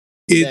weird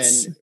than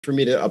for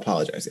me to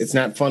apologize. It's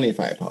not funny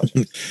if I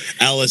apologize.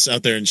 Alice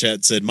out there in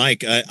chat said,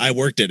 Mike, I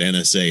worked at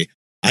NSA.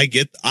 I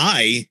get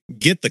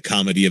the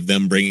comedy of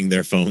them bringing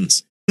their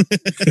phones.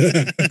 Jokes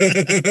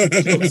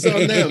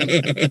on them.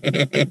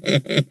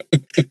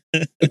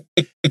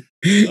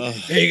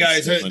 Hey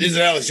guys, this is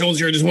Alex Jones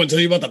here. I just want to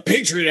tell you about the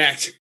Patriot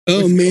Act.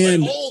 Oh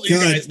man, all you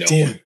guys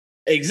know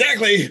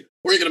exactly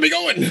where you're going to be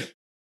going.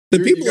 The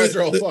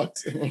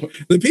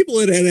people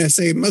at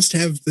NSA must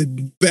have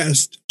the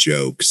best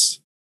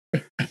jokes.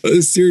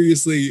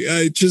 Seriously,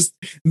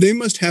 they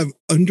must have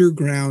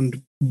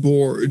underground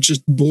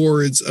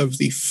boards of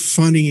the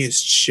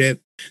funniest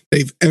shit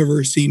they've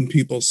ever seen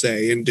people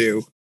say and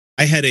do.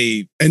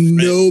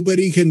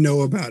 Nobody can know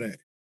about it.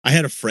 I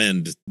had a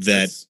friend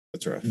that's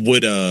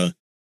would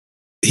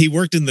he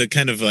worked in the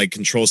kind of like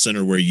control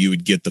center where you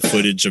would get the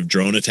footage of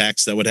drone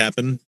attacks that would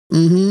happen.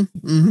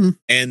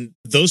 And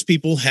those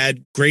people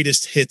had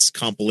greatest hits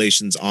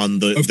compilations on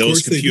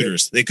those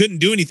computers. They couldn't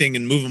do anything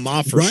and move them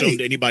off or show them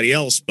to anybody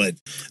else, but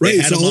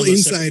it's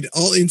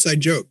all inside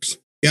jokes.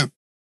 Yeah.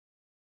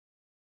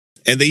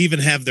 And they even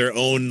have their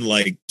own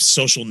like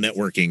social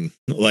networking,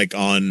 like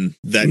on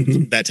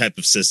that type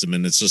of system.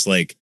 And it's just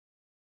like,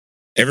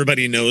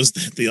 everybody knows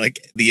that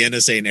the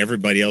NSA and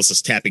everybody else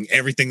is tapping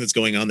everything that's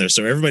going on there.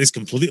 So everybody's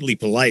completely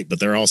polite, but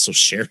they're also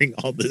sharing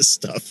all this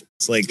stuff.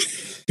 It's like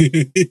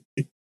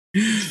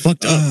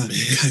fucked up.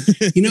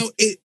 You know,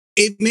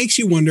 it makes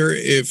you wonder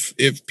if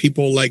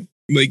people like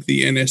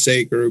the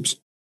NSA groups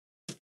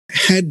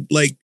had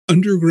like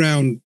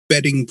underground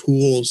betting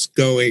pools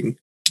going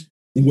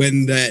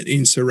when that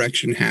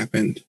insurrection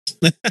happened.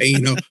 And, you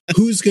know,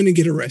 who's going to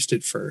get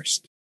arrested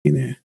first? You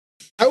know.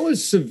 I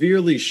was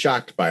severely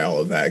shocked by all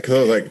of that because I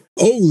was like,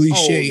 holy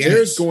shit,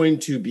 there's going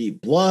to be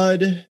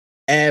blood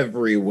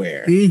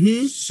everywhere.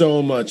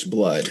 So much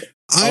blood.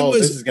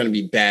 This is going to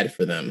be bad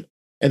for them.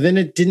 And then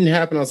it didn't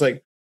happen. I was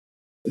like,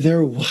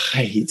 they're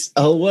white.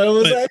 Oh, what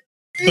was that?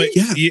 But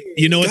yeah,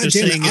 you know what they're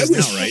saying is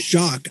now, right?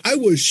 I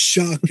was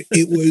shocked.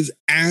 It was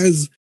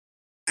as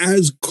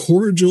as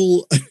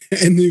cordial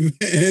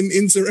an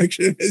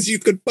insurrection as you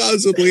could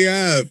possibly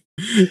have.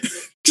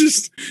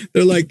 Just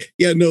they're like,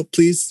 yeah, no,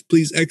 please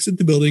exit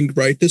the building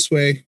right this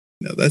way.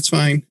 No, that's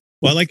fine.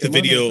 Well, I like the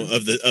video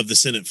of the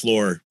Senate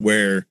floor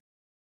where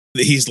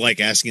he's like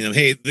asking them,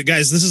 "Hey, the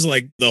guys, this is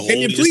like the whole. Can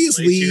you please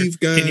leave,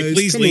 guys? Can you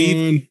please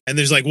leave?" And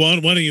there's like, "Why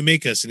don't you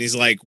make us?" And he's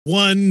like,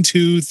 1,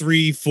 2,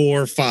 3,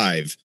 4,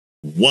 5,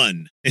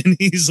 1. And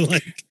he's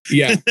like,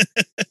 yeah.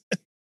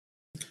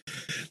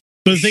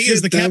 But the thing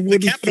is, the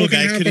Capitol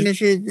guy could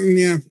have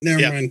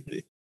never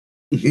mind.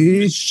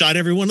 Shot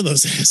every one of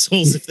those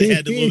assholes if they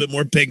had a little bit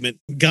more pigment.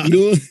 God.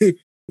 Notice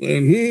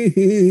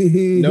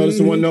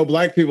the one, no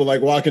black people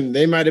like walking.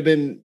 They might have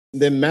been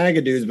them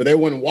MAGA dudes, but they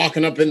weren't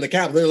walking up in the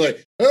Capitol. They're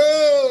like,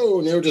 oh,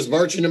 and they were just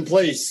marching in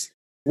place,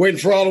 waiting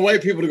for all the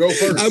white people to go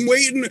first. I'm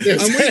waiting.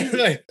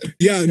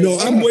 Yeah, no,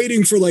 I'm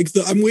waiting for like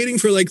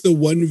the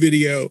one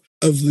video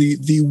of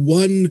the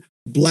one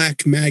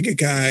black MAGA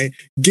guy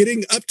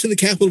getting up to the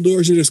Capitol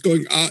doors and just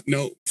going,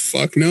 no,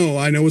 fuck no.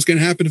 I know what's going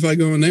to happen if I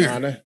go in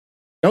there.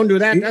 Don't do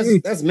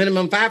that. That's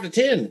minimum 5 to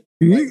 10.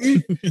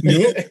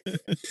 Nope.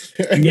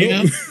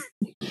 Yeah.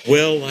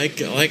 Well,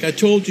 like I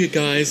told you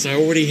guys, I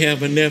already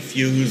have a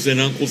nephew who's in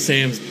Uncle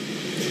Sam's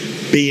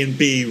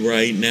B&B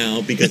right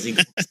now because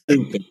he's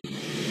stupid.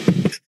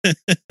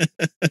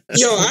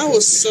 Yo, I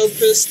was so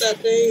pissed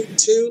that day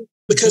too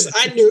because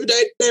I knew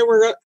that they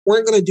weren't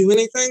going to do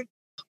anything,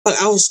 but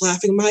I was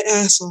laughing my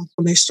ass off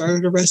when they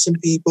started arresting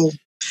people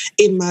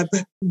eating my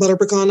butter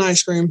pecan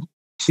ice cream.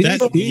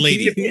 That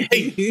lady.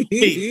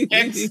 Hey,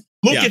 X,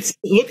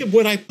 look at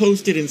what I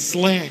posted in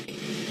Slack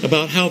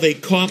about how they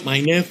caught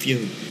my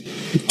nephew.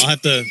 I'll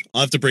have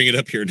to bring it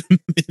up here in a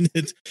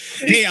minute.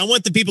 Hey, I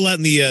want the people out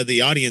in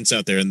the audience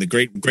out there in the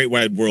great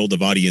wide world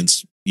of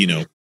audience,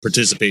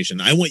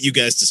 participation. I want you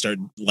guys to start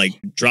like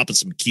dropping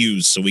some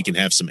cues so we can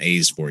have some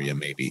A's for you,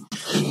 maybe.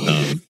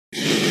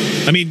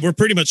 I mean, we're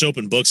pretty much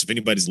open books if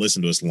anybody's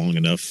listened to us long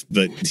enough,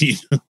 but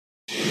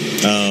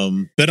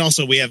but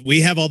also we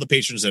have all the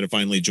patrons that have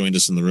finally joined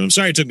us in the room.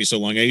 Sorry it took me so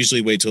long. I usually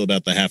wait till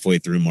about the halfway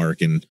through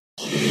mark, and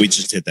we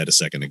just hit that a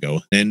second ago.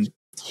 And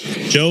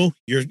Joe,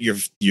 your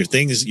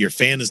thing is your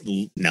fan is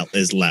now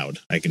is loud.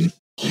 I can.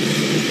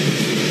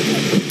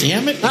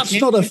 Damn it! That's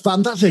not a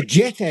fan. That's a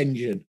jet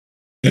engine.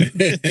 He's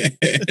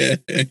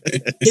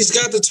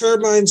got the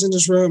turbines in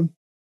his room.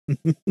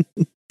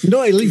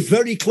 No, he lives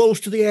very close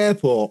to the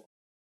airport.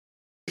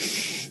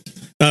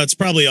 It's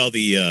probably all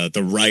the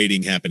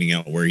rioting happening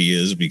out where he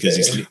is because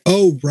he's.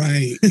 Oh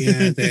right,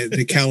 yeah,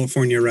 the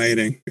California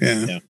rioting,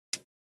 yeah.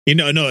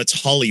 No,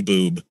 it's Holly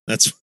Boob.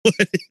 That's what.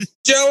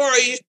 Joe,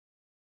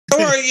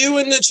 are you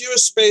in the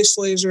Jewish space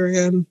laser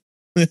again?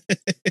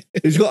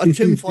 He's got a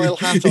tinfoil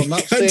hat on.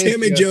 That's God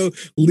damn it, Joe!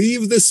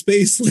 Leave the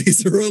space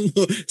laser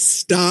alone.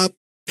 Stop.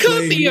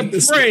 Cut me a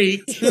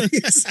break.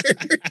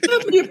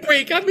 Cut me a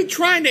break. I've been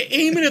trying to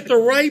aim it at the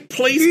right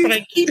place, but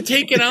I keep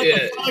taking out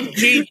the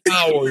 5G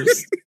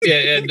towers.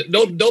 Yeah,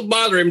 don't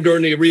bother him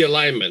during the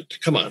realignment.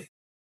 Come on.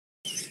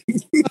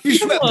 You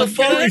swept the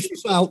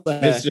forests out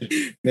there.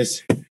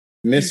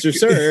 Mr.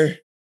 Sir,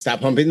 stop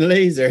pumping the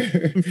laser.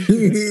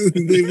 Leave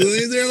the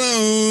laser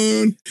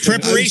alone.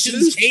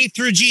 Preparations A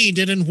through G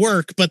didn't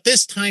work, but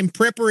this time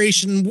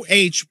Preparation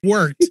H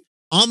worked.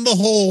 On the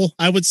whole,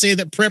 I would say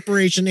that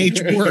Preparation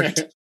H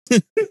worked.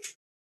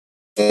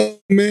 Oh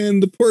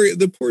man,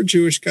 the poor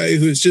Jewish guy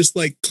who is just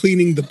like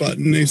cleaning the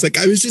button. He's like,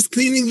 I was just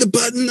cleaning the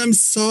button. I'm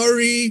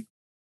sorry.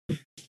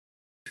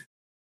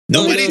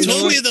 Nobody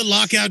told me the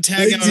lockout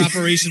tagout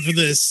operation for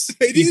this.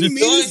 I didn't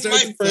mean to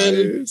start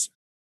fires.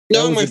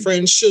 No, my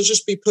friend, she'll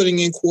just be putting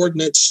in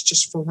coordinates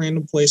just for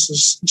random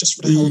places, just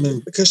for the hell of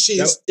it, because she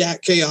is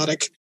that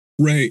chaotic.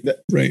 Right.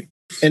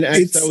 And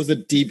X, that was a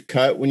deep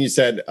cut when you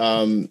said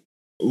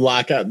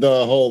lockout,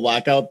 the whole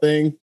lockout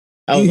thing.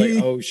 I was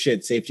like, oh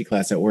shit, safety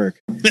class at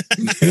work. I've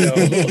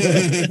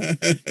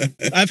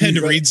had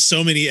to read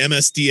so many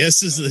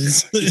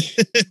MSDSs.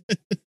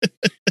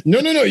 No,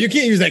 you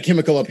can't use that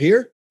chemical up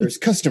here. There's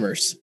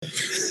customers.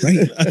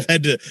 Right.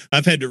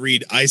 I've had to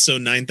read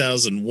ISO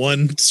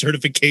 9001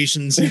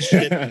 certifications and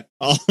shit.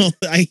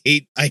 I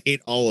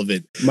hate all of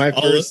it.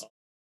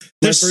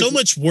 There's so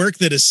much work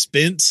that is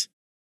spent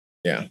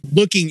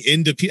looking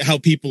into how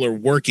people are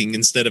working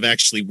instead of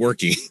actually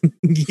working.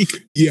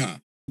 Yeah.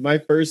 My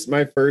first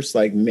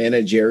like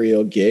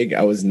managerial gig,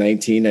 I was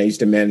 19. I used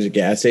to manage a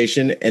gas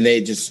station, and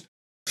they just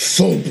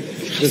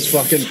this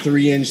fucking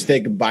 3-inch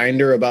thick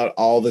binder about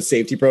all the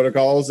safety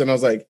protocols, and I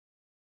was like,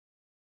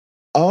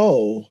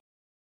 oh,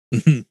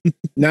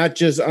 not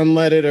just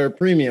unleaded or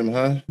premium,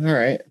 huh? All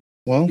right.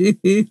 Well,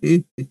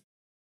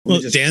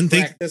 well, Dan,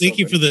 thank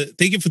you for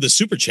the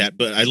super chat,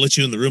 but I let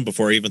you in the room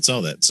before I even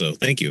saw that, so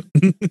thank you.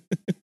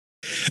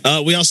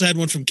 We also had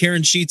one from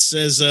Karen Sheets,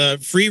 says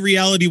free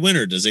reality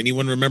winner. Does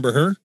anyone remember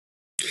her?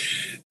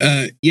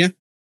 Yeah.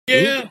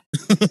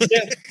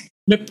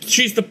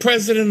 She's the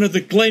president of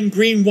the Glenn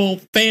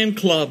Greenwald fan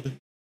club.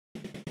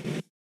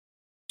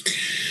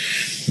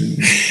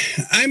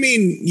 I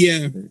mean,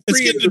 yeah. It's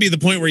getting to be the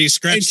point where you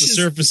scratch the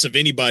surface of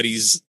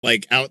anybody's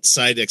like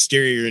outside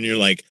exterior and you're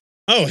like,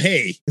 Oh,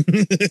 hey.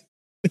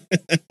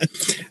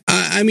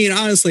 I mean,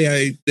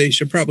 honestly, they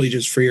should probably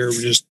just free her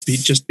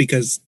just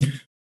because.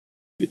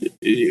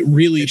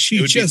 Really,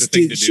 she just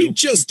did a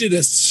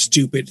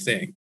stupid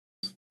thing.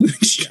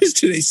 She just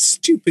did a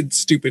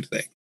stupid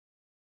thing.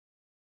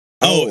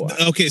 Oh,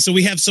 okay. So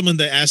we have someone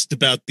that asked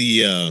about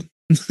the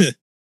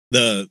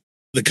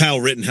Kyle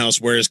Rittenhouse,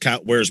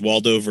 where's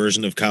Waldo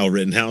version of Kyle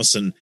Rittenhouse,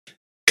 and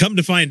come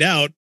to find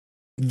out,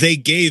 they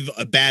gave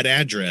a bad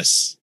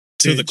address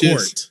to the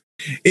court.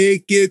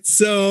 It gets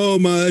so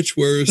much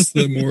worse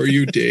the more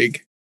you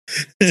dig.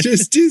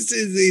 It's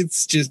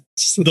just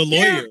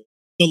the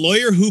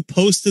lawyer who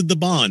posted the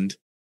bond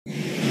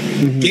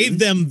gave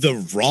them the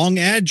wrong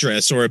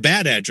address or a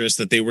bad address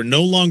that they were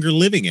no longer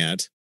living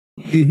at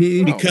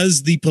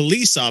because the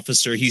police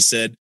officer, he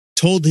said,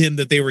 told him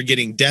that they were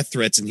getting death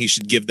threats and he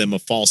should give them a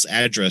false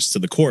address to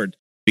the court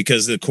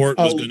because the court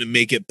was going to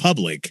make it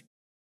public.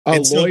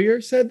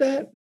 Lawyer said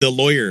that? The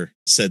lawyer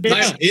said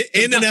that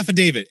in an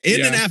affidavit.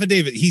 An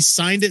affidavit. He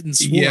signed it and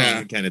swore on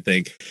it, kind of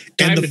thing.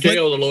 Time to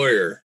jail the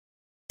lawyer.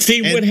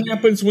 See what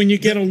happens when you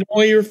get a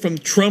lawyer from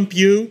Trump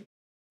U?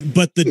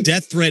 But the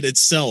death threat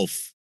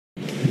itself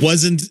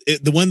wasn't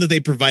the one that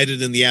they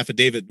provided in the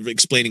affidavit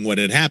explaining what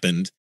had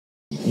happened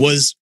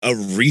was a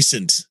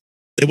recent.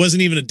 It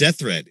wasn't even a death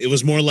threat. It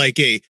was more like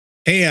hey,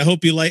 I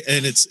hope you like,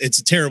 and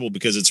it's terrible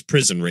because it's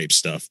prison rape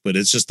stuff, but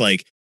it's just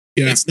like,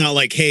 it's not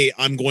like, hey,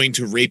 I'm going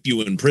to rape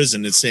you in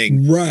prison. It's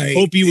saying, right,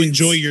 hope you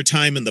enjoy your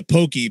time in the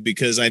pokey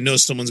because I know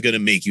someone's going to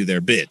make you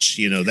their bitch.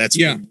 You know, that's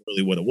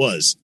really what it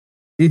was.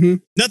 Mm-hmm.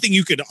 Nothing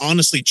you could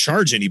honestly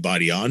charge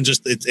anybody on.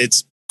 Just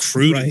it's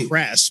crude and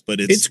crass, but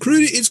it's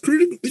crude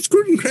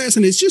and crass,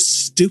 and it's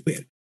just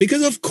stupid.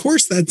 Because of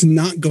course that's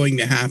not going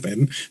to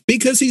happen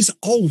because he's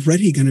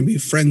already going to be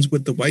friends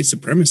with the white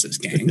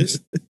supremacist gangs.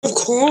 Of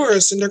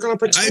course, and they're going to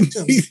protect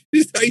him.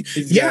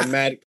 He's got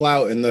mad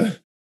clout in the.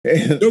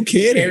 No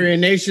kidding.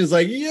 Aryan Nation's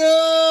like,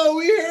 yo,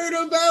 we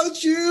heard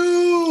about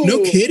you.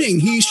 No kidding.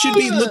 He should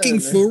be looking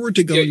forward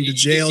to going to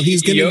jail.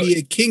 He's going to be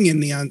a king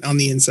on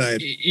the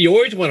inside. You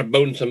always want to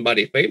bone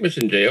somebody famous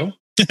in jail.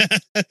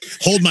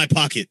 Hold my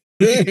pocket.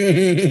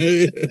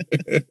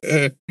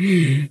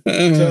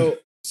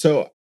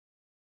 So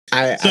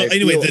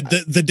anyway,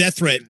 the death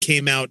threat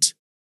came out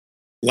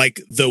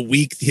like the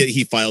week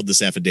he filed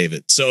this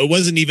affidavit. So it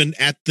wasn't even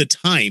at the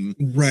time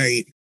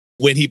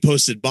when he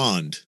posted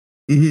bond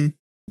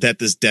that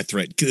this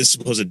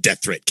supposed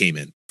death threat came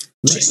in.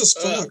 Jesus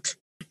fuck.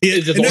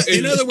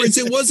 In other words,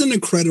 it wasn't a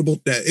credible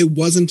death. It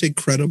wasn't a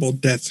credible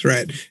death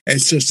threat.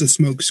 It's just a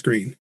smoke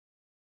screen.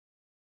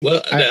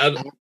 Well,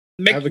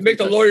 make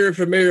the lawyer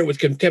familiar with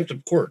contempt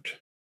of court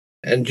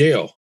and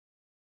jail.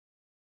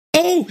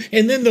 Oh,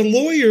 and then the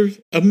lawyer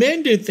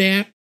amended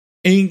that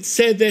and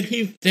said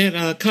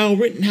that Kyle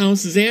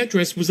Rittenhouse's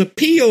address was a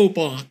P.O.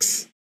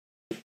 box.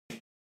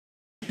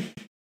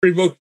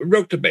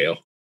 Revoked the bail.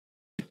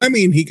 I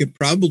mean, he could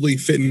probably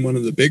fit in one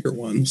of the bigger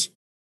ones.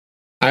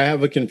 I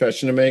have a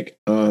confession to make.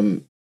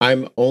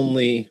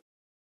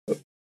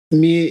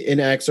 Me and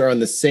X are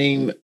on the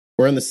same.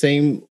 We're on the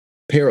same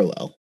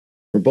parallel.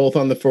 We're both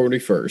on the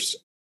 41st,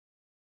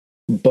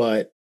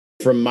 but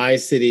from my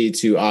city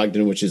to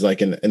Ogden, which is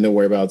like in the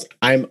whereabouts,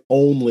 I'm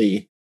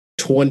only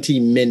 20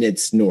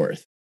 minutes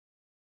north.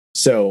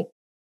 So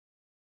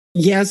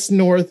yes,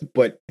 north,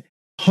 but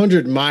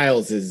 100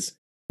 miles is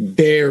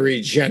very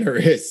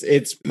generous.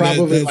 It's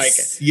probably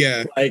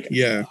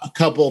a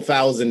couple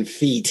thousand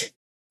feet.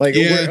 Like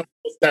we're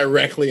almost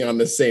directly on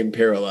the same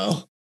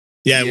parallel.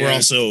 Yeah, we're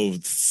also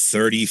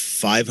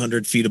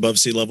 3,500 feet above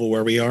sea level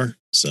where we are.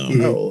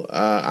 So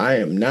I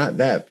am not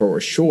that for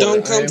sure.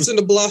 Don't come to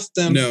the bluff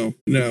then. No.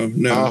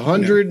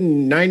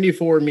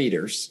 194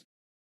 meters.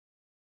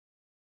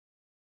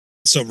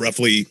 So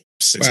roughly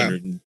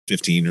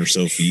 615 or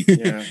so feet.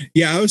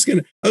 Yeah. I was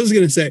gonna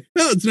say,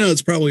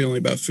 it's probably only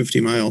about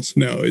 50 miles.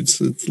 No, it's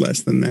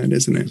less than that,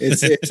 isn't it?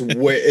 It's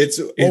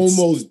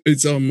almost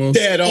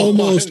dead.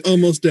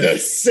 Almost dead. The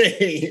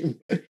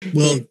same.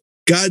 Well,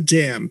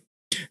 goddamn.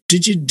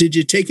 Did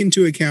you take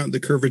into account the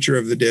curvature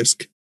of the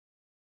disc?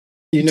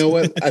 You know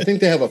what? I think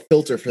they have a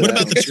filter for that.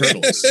 What about the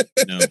turtles?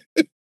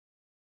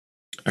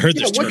 I heard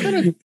there's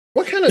turtles.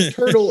 What kind of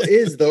turtle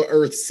is the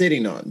Earth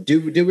sitting on?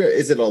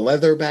 Is it a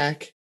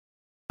leatherback?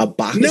 A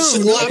box? No,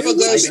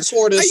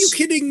 are you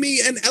kidding me?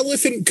 An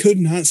elephant could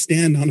not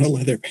stand on a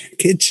leatherback.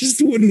 It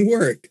just wouldn't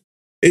work.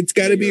 It's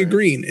got to be a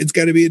green. It's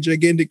got to be a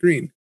gigantic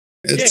green.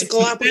 It's a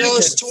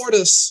Galapagos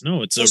tortoise.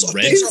 No, it's a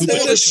red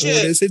tortoise.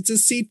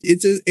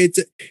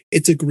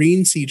 It's a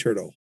green sea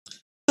turtle.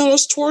 No,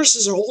 those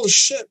tortoises are old as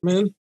shit,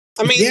 man.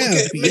 I mean, look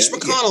at Mitch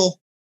McConnell.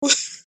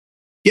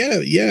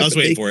 Yeah. I was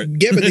waiting for it.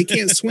 Yeah, but they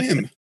can't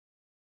swim.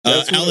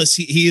 Alice,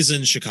 he is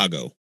in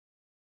Chicago.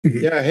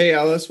 Yeah. Hey,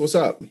 Alice, what's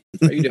up?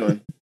 How you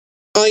doing?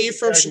 Oh, you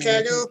from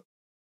Chicago?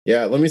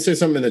 Yeah. Let me say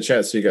something in the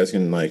chat so you guys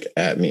can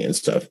at me and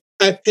stuff.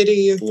 I pity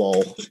you.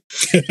 Lol.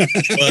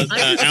 Well,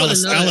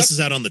 Alice is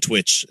out on the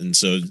Twitch, and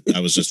so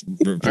I was just.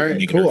 All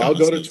right, cool. I'll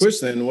go to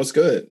Twitch then. What's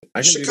good?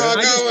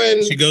 Chicago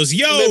and she goes,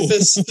 yo.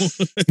 Memphis.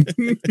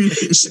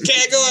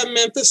 Chicago and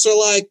Memphis are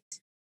like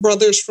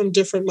brothers from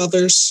different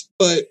mothers,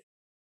 but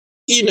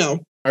you know,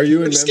 are you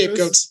in Memphis?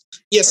 Scapegoats?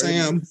 Yes, I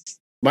am.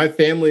 My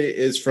family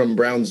is from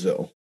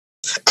Brownsville.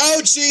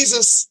 Oh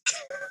Jesus!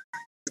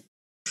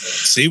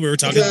 See, we were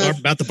talking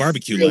about the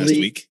barbecue last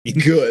week.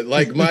 Good,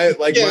 like my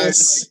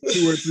Yes. my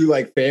 2 or 3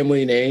 like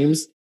family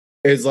names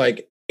is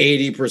like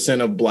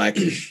 80% of Black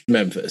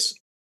Memphis.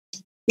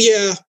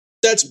 Yeah,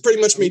 that's pretty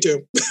much me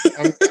too.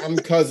 I'm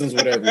cousins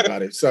with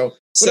everybody. So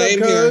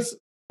Same here.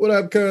 What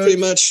up, cuz?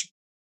 Pretty much.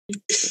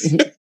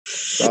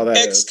 All that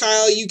X is.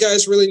 Kyle, you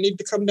guys really need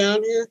to come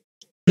down here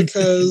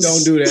because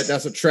Don't do that.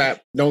 That's a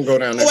trap. Don't go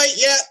down there. Oh wait,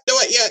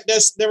 yeah.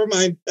 That's never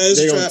mind. That is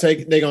a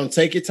trap. They're gonna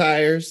take your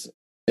tires.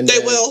 And They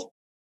then will.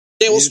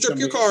 They will you just strip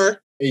your gonna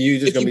car you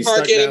just if gonna you be park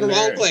stuck it in down the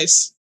wrong there.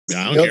 place.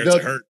 I don't care.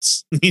 It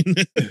hurts.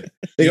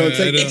 They're gonna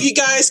take If you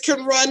guys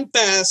can run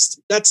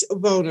fast, that's a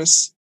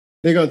bonus.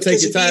 They're gonna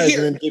take Because your if you tires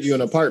hear- and then give you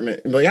an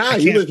apartment. And be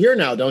like, you live here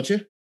now, don't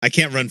you? I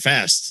can't run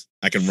fast.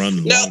 I can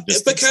run No, long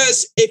distance.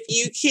 because if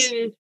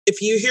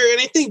you hear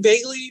anything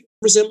vaguely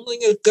resembling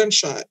a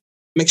gunshot,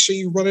 make sure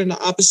you run in the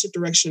opposite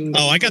direction.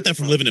 Oh, I got that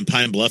from living in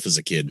Pine Bluff as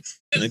a kid.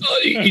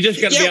 You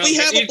just got to be out. we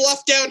have a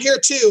bluff down here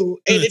too,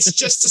 and it's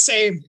just the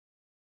same.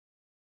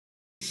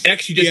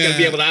 X, you just got to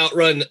be able to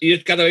outrun. You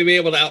just got to be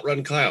able to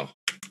outrun Kyle.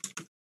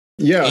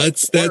 Yeah,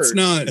 that's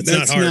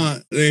not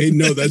hard.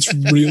 No, that's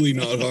really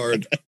not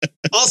hard.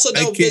 Also,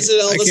 don't visit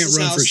I can't Elvis's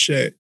run house. for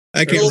shit.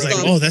 I can't It's run.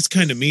 like, oh, that's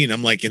kind of mean.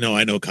 I'm like,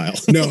 I know Kyle.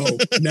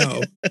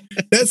 No,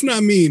 that's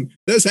not mean.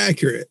 That's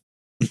accurate.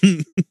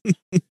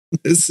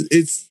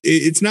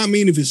 It's not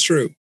mean if it's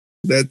true.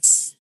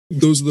 Those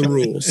are the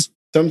rules.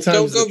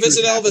 Sometimes Don't go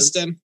visit Elvis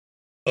then.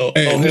 No.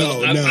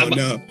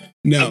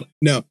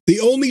 The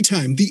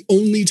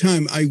only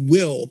time I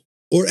will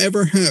or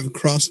ever have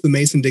crossed the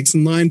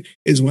Mason-Dixon line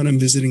is when I'm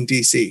visiting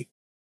DC.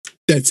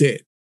 That's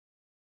it.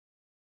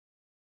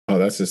 Oh,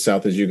 that's as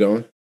south as you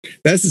going?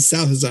 That's as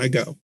south as I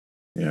go.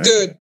 Yeah.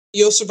 Good.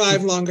 You'll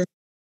survive longer.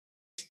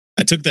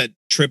 I took that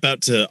trip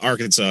out to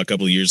Arkansas a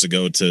couple of years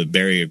ago to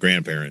bury a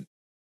grandparent.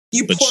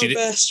 You But poor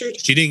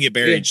bastard. She didn't get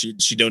buried. Yeah.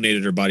 She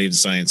donated her body to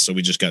science, so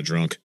we just got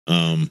drunk.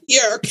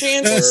 Yeah,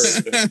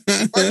 Arkansas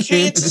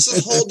is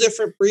a whole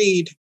different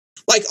breed.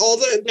 Like all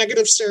the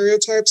negative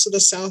stereotypes of the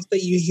South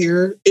that you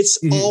hear, it's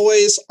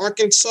always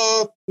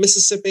Arkansas,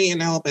 Mississippi,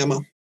 and Alabama.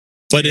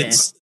 But it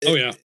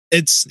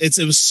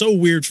was so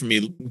weird for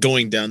me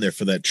going down there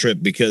for that trip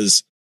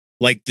because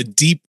like the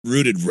deep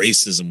rooted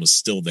racism was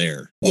still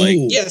there. Like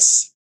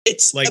yes,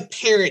 it's like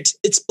apparent.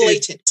 It's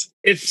blatant.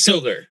 It's still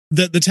there.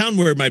 The town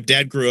where my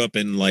dad grew up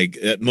and like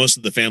most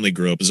of the family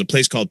grew up is a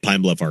place called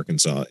Pine Bluff,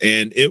 Arkansas,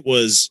 and it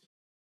was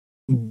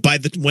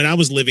when I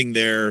was living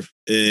there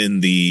in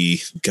the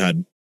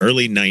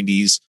early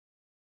 90s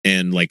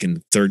and like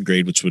in 3rd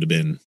grade, which would have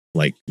been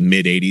like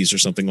mid 80s or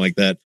something like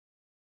that.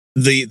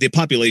 The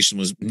population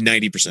was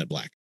 90%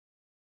 black,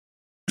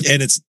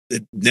 and it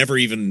never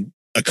even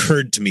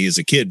occurred to me as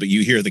a kid, but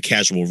you hear the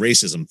casual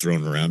racism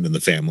thrown around in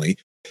the family.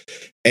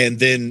 And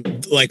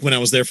then like when I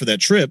was there for that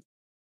trip,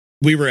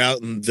 we were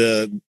out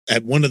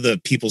at one of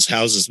the people's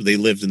houses. They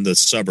lived in the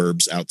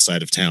suburbs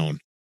outside of town.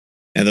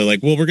 And they're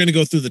like, well, we're going to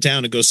go through the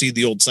town and go see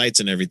the old sites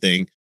and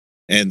everything.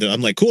 And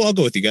I'm like, cool, I'll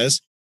go with you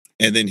guys.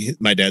 And then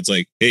my dad's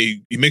like,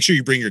 hey, you make sure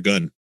you bring your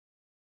gun.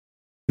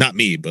 Not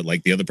me, but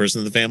like the other person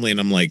in the family. And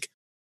I'm like,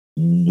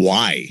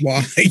 why?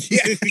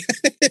 Yeah.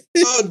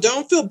 Oh,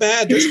 don't feel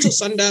bad. There's still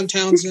sundown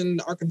towns in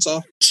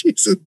Arkansas.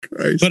 Jesus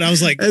Christ. But I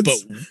was like, but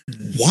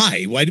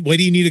why? Why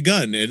do you need a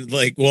gun? And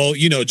like, well,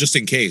 just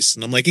in case.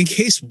 And I'm like, in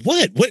case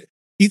what? What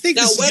you think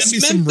now, this is gonna be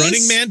some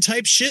Running Man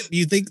type shit?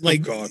 You think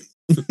like God.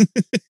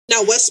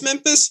 Now West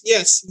Memphis,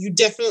 yes, you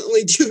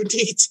definitely do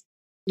need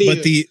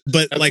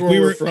but like we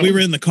were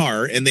in the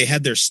car and they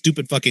had their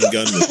stupid fucking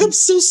gun with them. I'm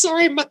so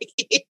sorry,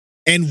 Mikey.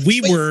 And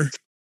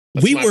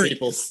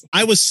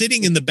I was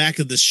sitting in the back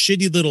of this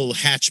shitty little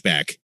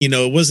hatchback.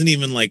 It wasn't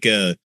even like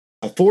a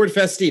Ford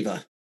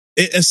Festiva.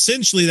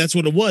 Essentially, that's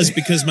what it was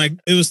because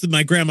it was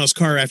my grandma's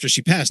car after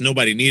she passed.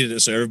 Nobody needed it,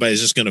 so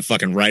everybody's just going to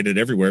fucking ride it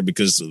everywhere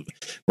because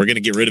we're going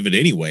to get rid of it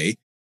anyway.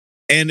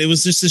 And it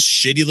was just this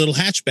shitty little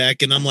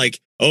hatchback, and I'm like,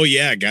 oh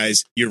yeah,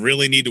 guys, you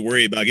really need to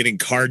worry about getting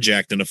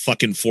carjacked in a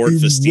fucking Ford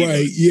Festiva.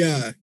 Right?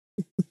 Yeah,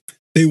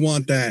 they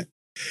want that.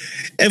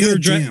 And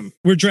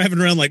we're driving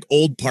around like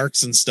old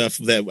parks and stuff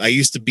that I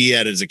used to be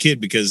at as a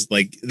kid because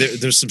like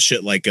there's some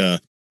shit like an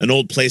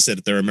old place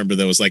that I remember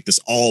that was like this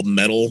all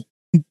metal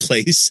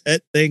play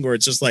set thing where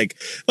it's just like,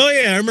 oh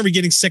yeah, I remember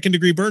getting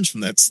 2nd-degree burns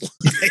from that slide.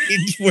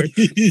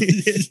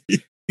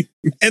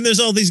 And there's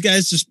all these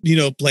guys just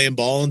playing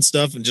ball and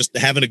stuff and just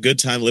having a good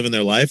time living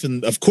their life.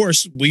 And of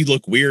course we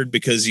look weird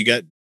because you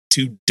got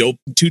two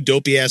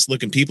dopey ass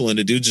looking people and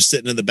a dude just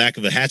sitting in the back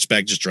of a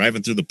hatchback just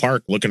driving through the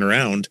park looking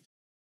around.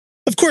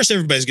 Of course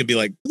everybody's gonna be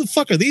like, who the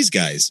fuck are these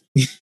guys?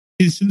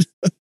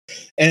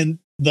 And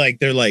like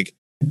they're like,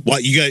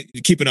 what, you got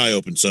to keep an eye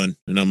open, son.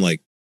 And I'm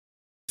like,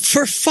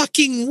 For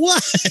fucking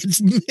what?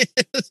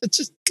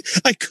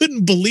 I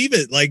couldn't believe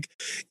it. Like,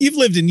 you've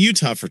lived in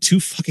Utah for too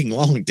fucking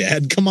long,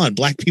 Dad. Come on,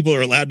 black people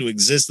are allowed to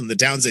exist in the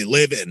towns they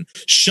live in.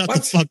 Shut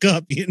the fuck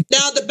up.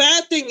 Now, the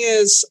bad thing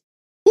is,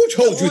 who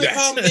told you the that?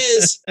 problem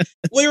is,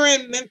 we were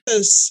in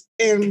Memphis,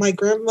 and my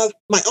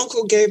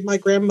uncle gave my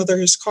grandmother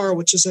his car,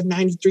 which is a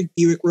 '93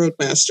 Buick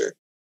Roadmaster.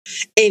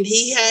 And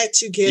he had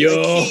to get a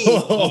key.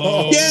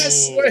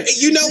 Yes,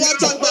 you know what I'm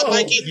talking about,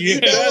 Mikey. Yes.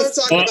 You know what I'm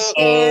talking about.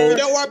 You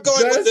know where I'm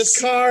going with this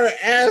car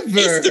ever.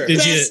 It's the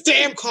best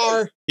damn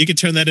car. You could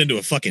turn that into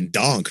a fucking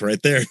donk right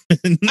there.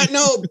 I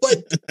know,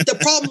 but the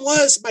problem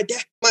was my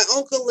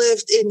uncle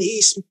lived in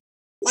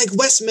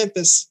West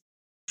Memphis.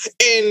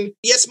 And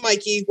yes,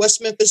 Mikey,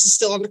 West Memphis is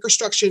still under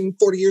construction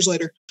 40 years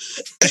later.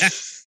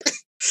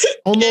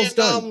 Almost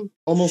done.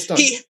 We're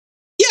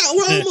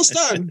almost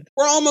done.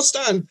 We're almost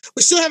done.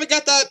 We still haven't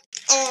got that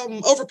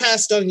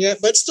overpass done yet,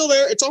 but it's still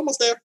there. It's almost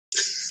there.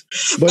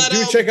 But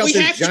do check out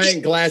the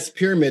giant glass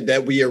pyramid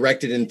that we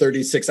erected in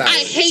 36 hours. I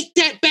hate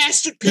that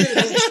bastard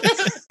pyramid.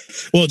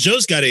 Well,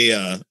 Joe's got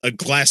a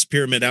glass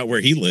pyramid out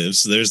where he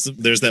lives. There's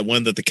that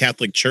one that the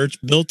Catholic Church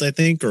built, I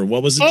think, or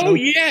what was it? Oh, Joe?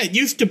 yeah. It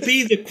used to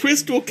be the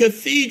Crystal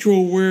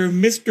Cathedral where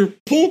Mr.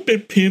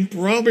 Pulpit Pimp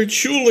Robert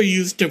Schuller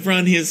used to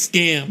run his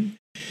scam.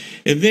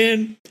 And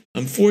then,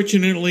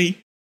 unfortunately,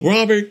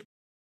 Robert,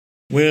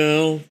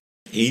 well,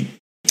 it's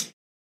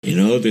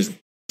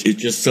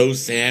just so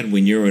sad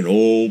when you're an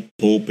old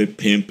pulpit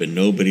pimp and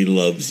nobody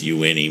loves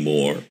you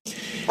anymore.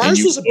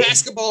 Ours was a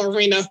basketball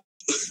arena.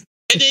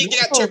 And then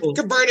got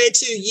converted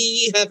to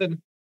Yee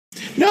Heaven.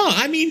 No,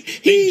 I mean,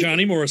 Thank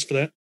Johnny Morris for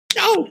that.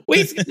 No,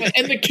 wait.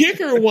 And the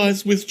kicker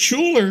was with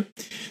Schuller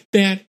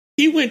that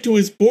he went to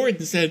his board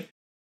and said,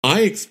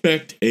 I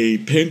expect a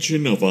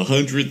pension of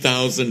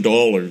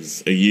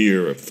 $100,000 a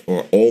year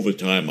for all the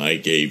time I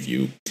gave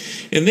you.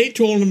 And they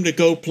told him to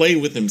go play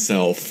with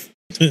himself.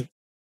 Should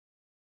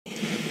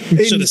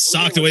have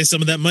socked away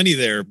some of that money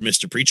there,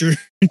 Mr. Preacher.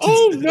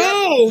 Oh,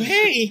 no.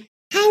 Hey,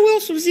 how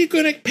else was he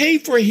going to pay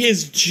for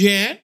his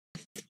jet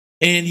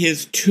and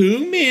his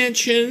 2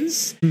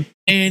 mansions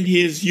and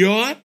his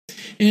yacht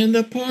and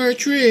the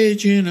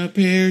partridge in a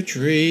pear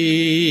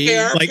tree? Hey,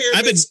 our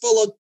pyramid's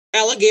full of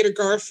alligator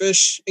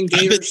garfish and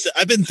gators.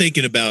 I've been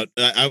thinking about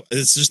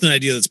it's just an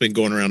idea that's been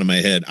going around in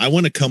my head. I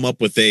want to come up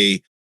with a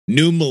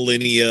new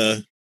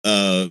millennia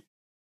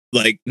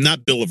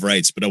not Bill of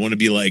Rights, but I want to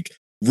be like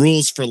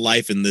rules for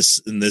life in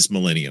this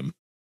millennium.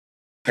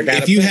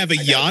 If you have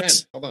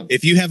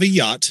a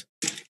yacht,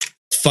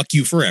 fuck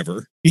you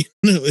forever.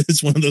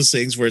 It's one of those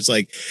things where it's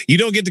like you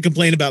don't get to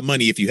complain about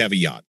money if you have a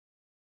yacht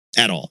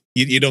at all.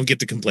 You don't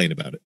get to complain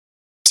about it.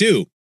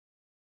 2,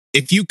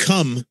 if you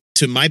come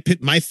to my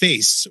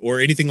face or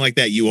anything like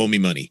that, you owe me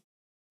money.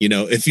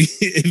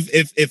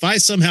 If I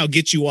somehow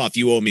get you off,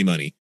 you owe me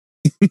money.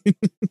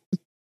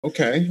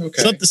 Okay.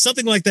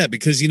 Something like that,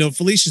 because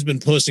Felicia's been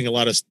posting a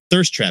lot of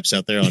thirst traps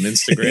out there on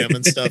Instagram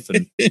and stuff,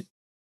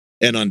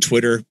 and on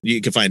Twitter.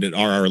 You can find it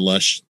RR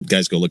Lush.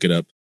 Guys, go look it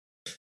up.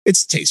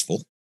 It's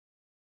tasteful.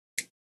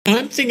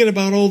 I'm thinking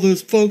about all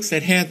those folks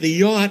that had the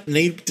yacht and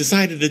they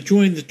decided to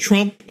join the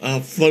Trump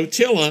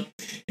flotilla,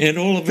 and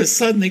all of a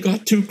sudden they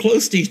got too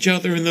close to each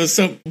other and there's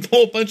a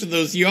whole bunch of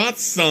those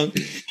yachts sunk.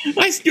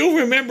 I still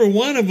remember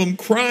one of them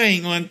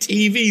crying on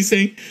TV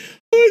saying,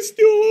 I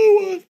still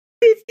owe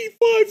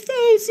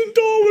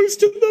 $55,000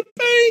 to the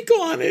bank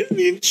on it, and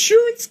the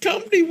insurance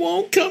company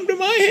won't come to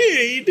my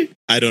aid.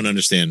 I don't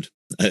understand.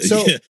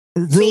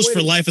 Rules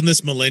for life in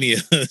this millennia,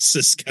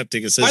 says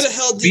Skeptic. It says, why the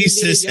hell do you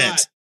need a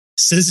yacht?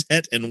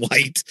 Cishet and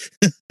white.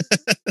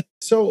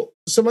 So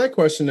my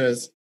question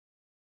is,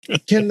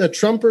 can the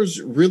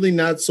Trumpers really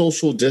not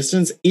social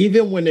distance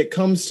even when it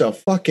comes to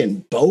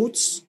fucking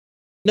boats?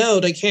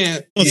 No, they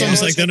can't. Well, it's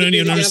almost like they don't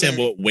even understand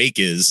what wake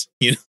is,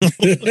 And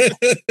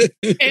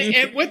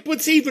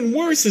what's even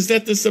worse is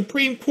that the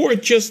Supreme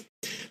Court just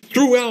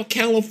threw out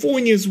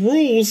California's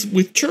rules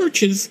with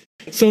churches.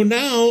 So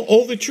now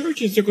all the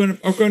churches are going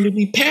to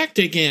be packed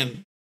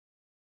again.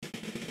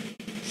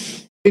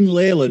 In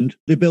Leyland,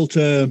 they built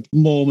a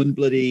Mormon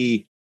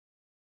bloody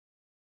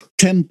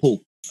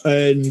temple,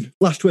 and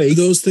last week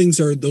those things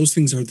are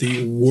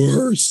the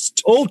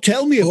worst. Oh,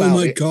 tell me about it! Oh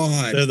my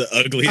god, they're the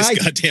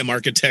ugliest goddamn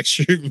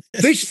architecture.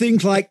 This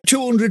thing's like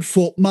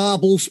 200-foot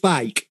marble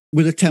spike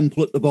with a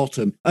temple at the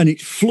bottom, and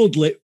it's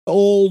floodlit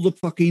all the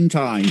fucking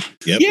time.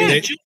 Yep.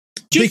 Yeah,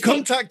 they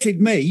contacted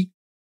me.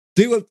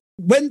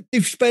 When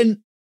they've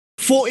spent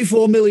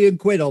 44 million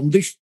quid on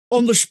this,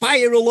 on the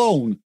spire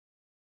alone.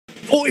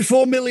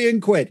 44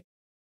 million quid.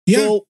 Yeah.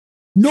 So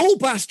no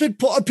bastard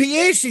put a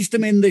PA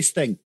system in this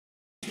thing.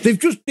 They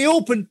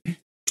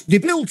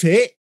built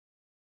it.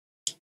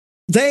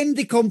 Then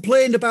they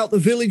complained about the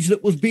village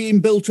that was being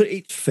built at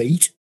its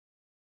feet.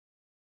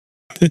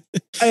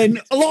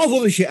 And a lot of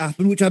other shit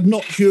happened, which I'm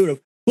not sure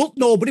of. But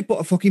nobody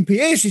put a fucking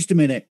PA system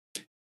in it.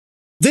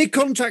 They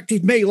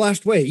contacted me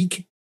last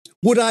week.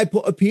 Would I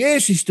put a PA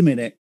system in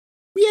it?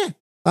 Yeah.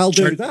 I'll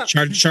do that.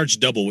 Charge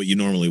double what you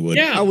normally would.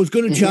 Yeah, I was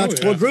going to charge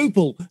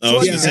quadruple. I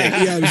was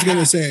going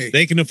to say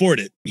they can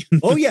afford it.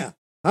 Oh yeah,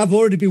 I've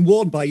already been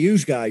warned by you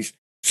guys.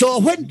 So I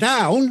went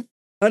down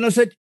and I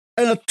said,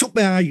 and I took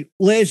my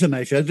laser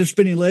measure, the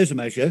spinning laser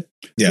measure.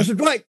 Yeah. I said,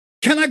 right,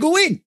 can I go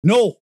in?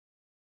 No.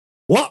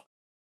 What?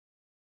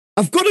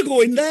 I've got to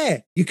go in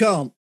there. You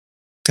can't.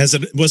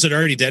 Was it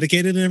already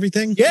dedicated and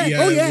everything? Yeah.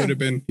 Yeah, Oh, yeah. it would have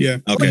been. Yeah.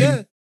 Okay. Oh,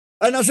 yeah.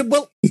 And I said,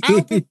 well,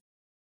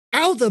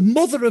 how the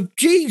mother of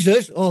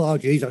Jesus? Oh,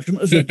 Jesus, I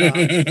shouldn't have said that.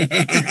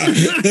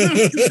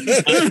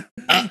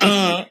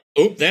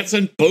 That's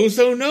a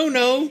bozo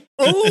no-no.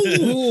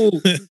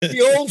 Oh,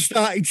 they all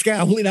started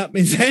scowling at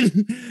me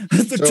then.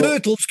 The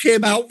turtles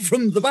came out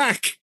from the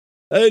back.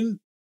 And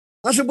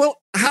I said, well,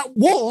 how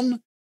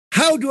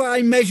do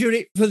I measure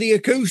it for the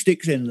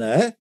acoustics in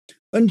there?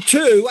 And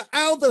two,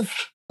 how the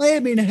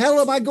flaming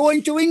hell am I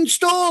going to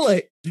install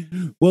it?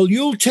 Well,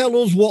 you'll tell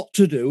us what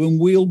to do and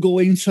we'll go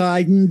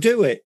inside and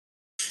do it.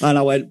 And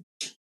I went,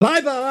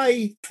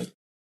 bye-bye.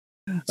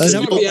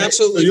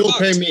 So you'll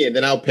pay me and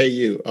then I'll pay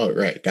you. Oh,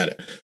 right. Got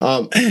it.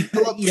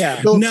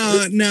 Yeah.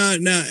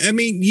 No. I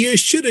mean, you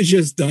should have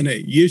just done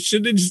it. You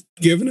should have just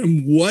given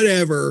them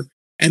whatever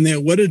and they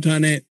would have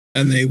done it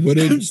and they would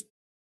have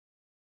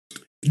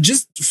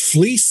just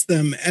fleece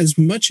them as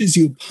much as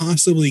you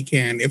possibly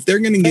can. If they're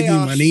going to give you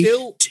money,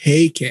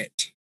 take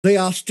it. They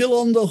are still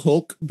on the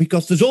hook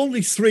because there's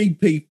only three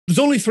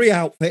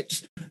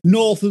outfits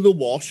north of the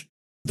Wash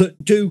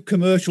that do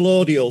commercial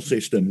audio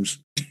systems.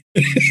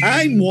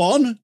 I'm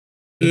one.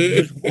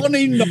 There's one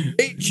in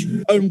Norwich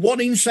and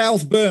one in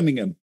South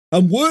Birmingham.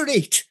 And we're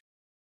it.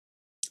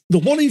 The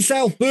one in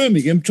South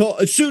Birmingham,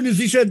 as soon as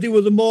they said they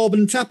were the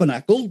Mormon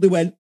Tabernacle, they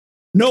went,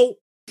 no.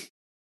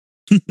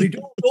 They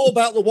don't know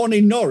about the one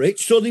in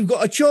Norwich, so they've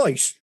got a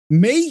choice.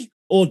 Me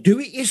or do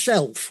it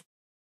yourself.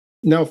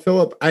 Now,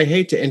 Philip, I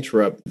hate to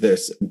interrupt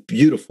this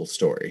beautiful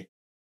story.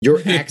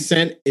 Your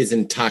accent is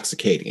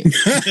intoxicating.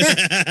 Just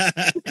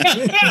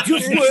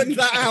work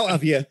that out,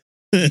 have you?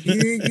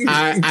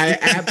 I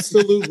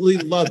absolutely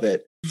love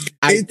it.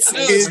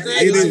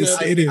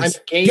 It is.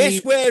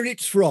 Guess where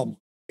it's from?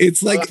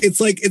 It's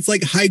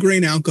like high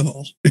grain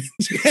alcohol.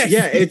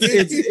 Yeah, it's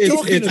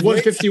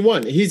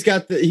 151. He's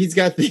got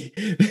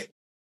the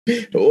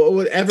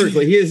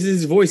Everglade.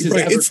 His voice is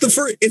right. It's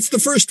the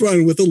first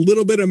one with a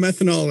little bit of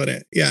methanol in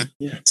it. Yeah.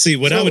 See,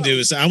 what I would do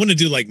is I want to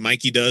do like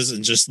Mikey does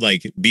and just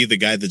like be the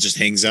guy that just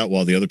hangs out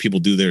while the other people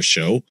do their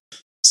show.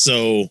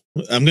 So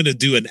I'm going to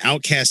do an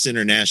Outcast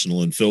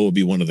International, and Phil will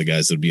be one of the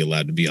guys that would be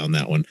allowed to be on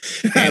that one.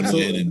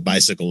 Absolutely. And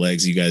Bicycle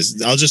Legs, you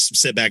guys. I'll just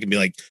sit back and be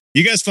like,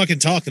 you guys fucking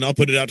talk, and I'll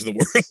put it out to the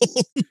world.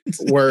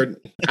 Word.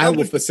 I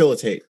will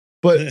facilitate.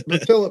 But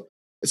Philip,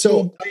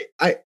 so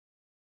I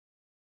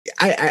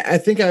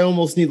think I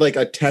almost need like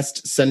a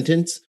test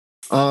sentence.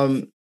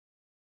 Tell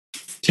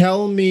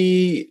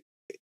me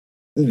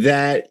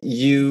that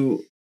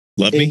you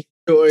love me.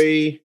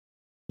 Enjoy.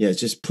 Yeah,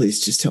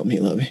 please tell me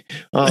you love me.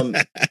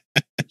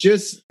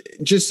 Just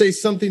say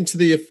something to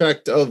the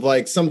effect of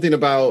like something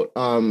about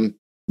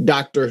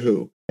Doctor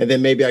Who, and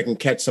then maybe I can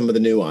catch some of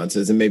the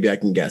nuances and maybe I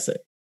can guess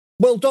it.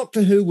 Well,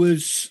 Doctor Who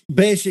was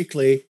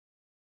basically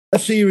a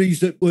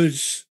series that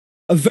was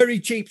a very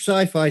cheap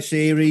sci-fi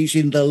series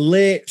in the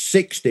late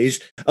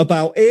 60s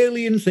about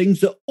alien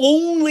things that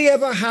only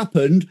ever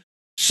happened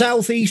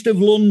southeast of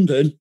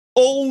London,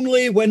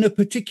 only when a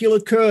particular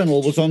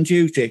colonel was on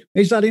duty.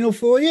 Is that enough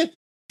for you?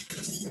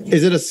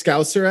 Is it a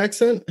Scouser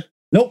accent?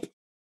 Nope.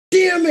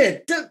 Damn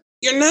it!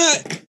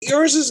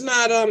 Yours is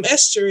not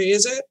Estuary,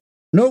 is it?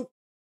 Nope.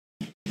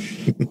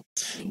 Put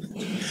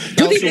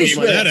it this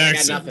way. That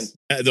accent.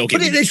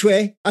 Put it this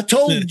way. I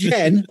told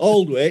Jen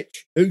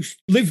Aldrich, who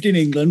lived in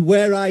England,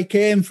 where I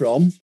came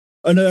from,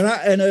 and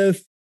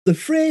the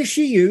phrase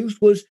she used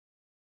was,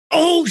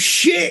 "Oh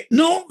shit,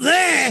 not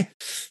there."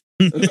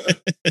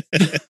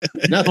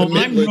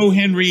 I'm no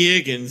Henry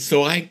Higgins,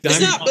 so It's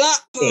not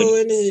Blackpool,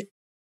 in it.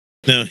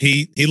 No,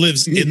 he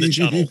lives in the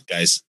channel,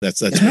 guys.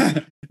 That's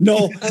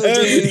no.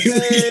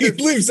 He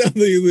lives in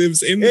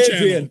the Adrian,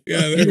 channel.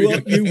 Yeah,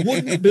 you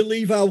wouldn't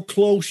believe how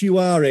close you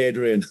are,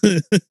 Adrian.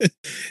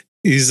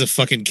 He's a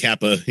fucking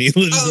Kappa. He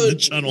lives in the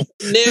channel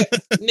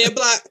near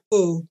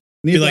Blackpool.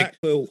 Near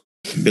Blackpool.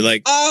 Be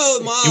like,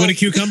 oh, Mom. You want a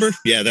cucumber?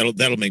 Yeah,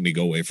 that'll make me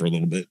go away for a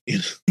little bit.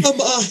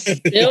 Come on.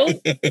 Bill,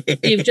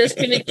 you've just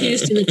been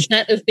accused in the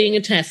chat of being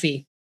a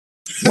taffy.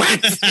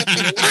 What?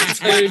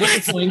 So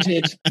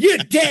disappointed. You're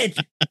dead.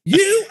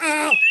 You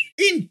are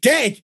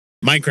dead.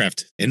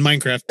 In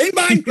Minecraft.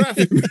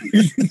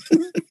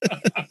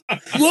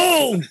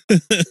 Whoa.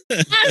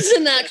 As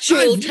an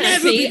actual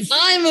taffy,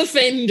 I'm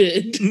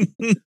offended.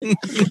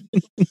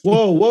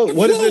 Whoa.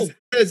 What is this? It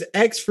says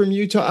X from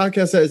Utah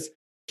Aka says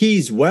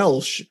he's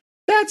Welsh.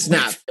 That's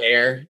not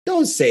fair.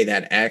 Don't say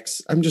that,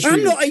 X. I'm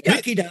not a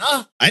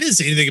Yakida. I didn't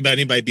say anything about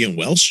anybody being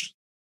Welsh.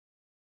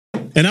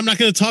 And I'm not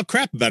going to talk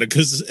crap about it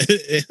because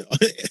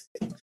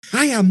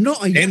I am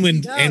not a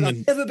Yakida.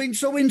 I've never been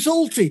so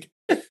insulted.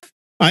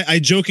 I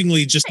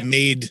jokingly just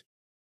made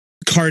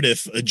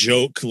Cardiff a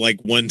joke like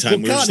one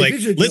time. We were just like,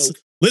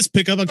 let's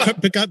pick on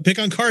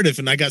Cardiff,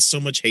 and I got so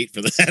much hate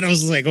for that. I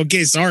was like,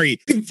 okay, sorry,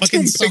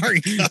 fucking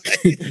sorry.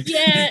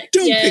 Yeah,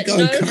 don't pick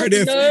on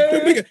Cardiff.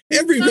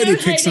 Everybody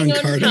picks on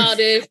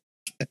Cardiff.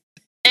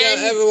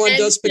 Everyone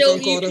does pick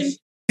on Cardiff.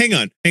 Hang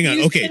on.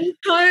 Okay, can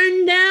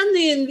tone down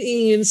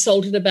the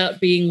insulted about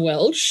being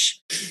Welsh.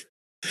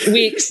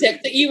 We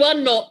accept that you are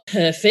not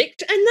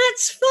perfect, and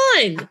that's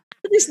fine.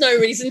 There's no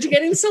reason to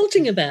get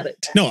insulting about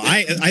it. No,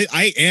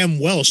 I am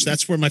Welsh.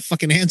 That's where my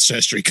fucking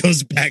ancestry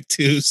goes back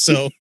to.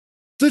 So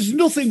there's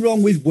nothing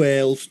wrong with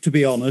Wales, to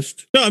be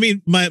honest. No, I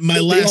mean my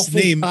last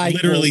name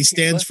literally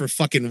stands for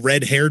fucking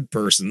red-haired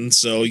person.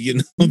 So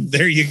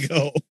there you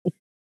go.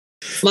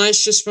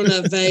 Mine's just from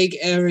a vague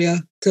area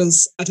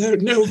because I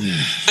don't know.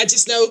 I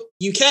just know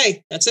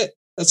UK. That's it.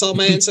 That's all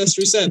my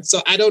ancestry said.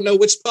 So I don't know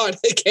which part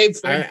they came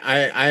from.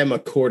 I am a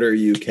quarter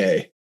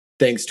UK.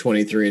 Thanks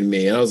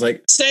 23andMe. And I was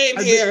like, same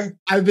here.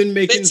 I've been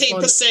making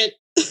 15%.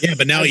 Yeah,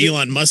 but now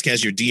Elon Musk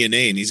has your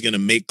DNA and he's going to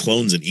make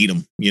clones and eat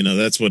them.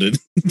 That's what it.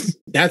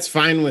 That's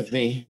fine with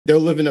me. They're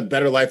living a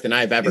better life than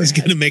I've ever He's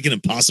had. going to make an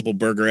Impossible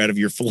Burger out of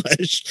your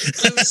flesh.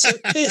 I'm so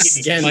pissed.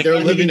 Again, they're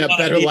living a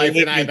better life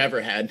than I've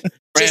ever had.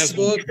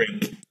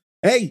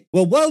 Hey,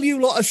 well, while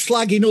you lot are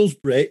slagging us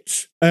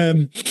Brits,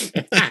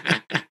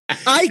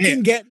 I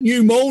can get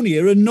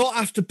pneumonia and not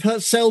have to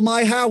sell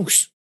my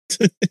house.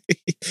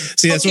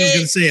 See, that's what I was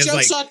going to say.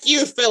 Jokes on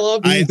you,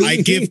 Philip. I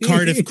give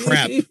Cardiff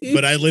crap,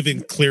 but I live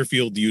in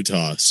Clearfield,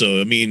 Utah.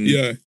 So, I mean...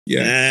 Yeah.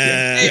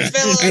 Hey,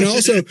 and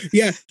also,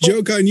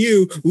 joke on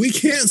you. We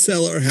can't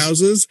sell our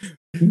houses.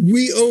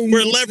 We're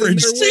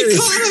leveraged.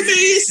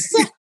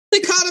 The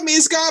economy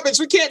is garbage.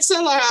 We can't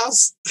sell our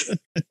house.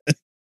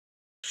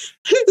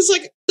 It's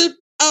like you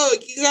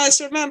guys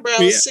remember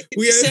I was sick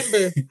in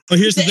December. Well,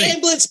 here's the thing.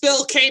 ambulance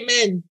bill came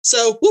in.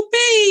 So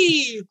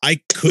whoopee! I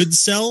could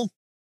sell,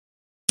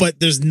 but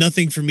there's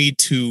nothing for me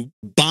to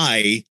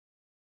buy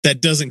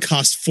that doesn't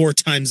cost 4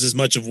 times as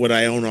much of what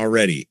I own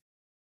already.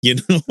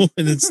 And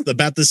it's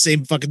about the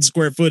same fucking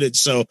square footage.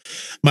 So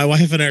my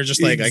wife and I are just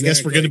like, I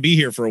guess we're going to be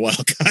here for a while,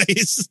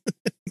 guys.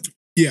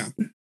 Yeah.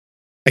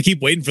 I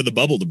keep waiting for the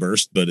bubble to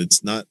burst, but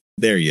it's not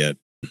there yet.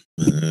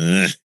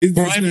 It's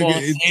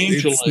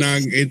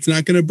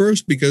not going to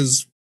burst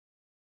because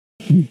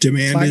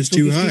demand is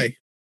too high.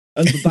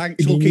 And the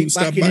banks will keep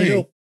backing it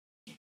up.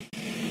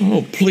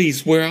 Oh,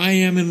 please. Where I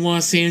am in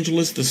Los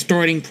Angeles, the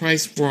starting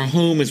price for a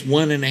home is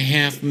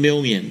 $1.5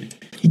 million.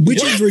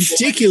 Which is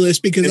ridiculous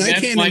because I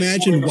can't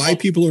imagine why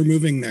people are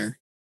moving there.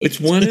 It's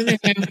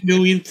 $1.5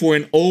 million for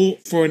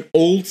an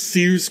old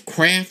Sears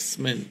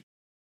Craftsman.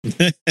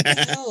 The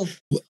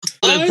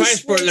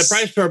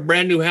price for a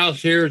brand new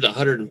house here is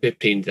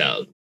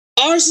 $115,000.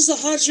 Ours is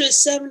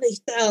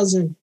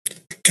 $170,000.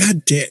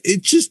 God damn!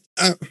 It just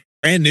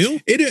brand new.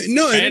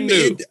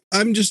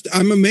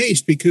 I'm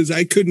amazed because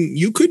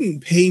you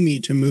couldn't pay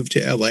me to move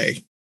to LA.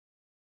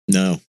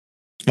 No,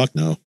 fuck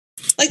no.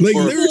 Like for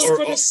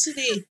the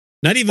city.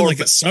 Not even like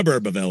a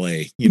suburb of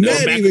LA.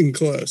 Not even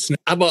close. No.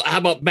 How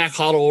about Back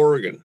Hollow,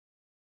 Oregon?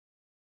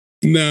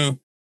 No.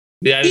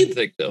 Yeah, I didn't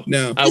think so.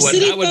 No. I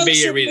wouldn't be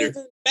here either.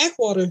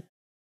 Backwater.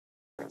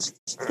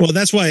 Well,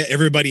 that's why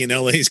everybody in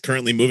LA is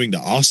currently moving to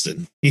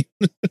Austin. They're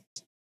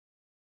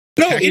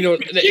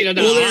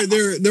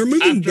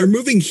moving. They're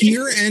moving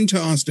here and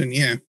to Austin.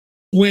 Yeah.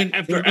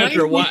 After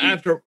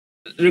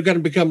they're going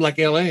to become like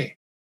LA.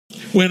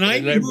 When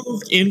I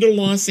moved into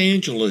Los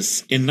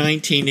Angeles in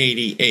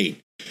 1988,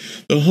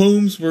 the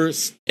homes were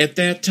at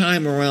that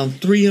time around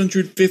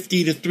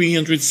 $350,000 to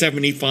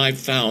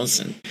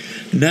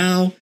 $375,000.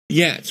 Now,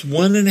 it's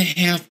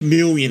 $1.5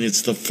 million.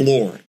 It's the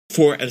floor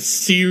for a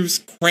Sears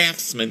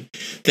Craftsman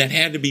that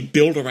had to be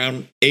built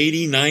around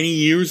 80, 90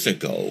 years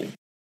ago.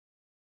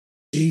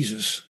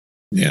 Jesus.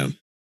 Yeah.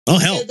 Oh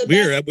hell,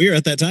 we're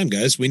at that time,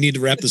 guys. We need to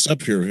wrap this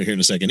up here in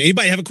a second.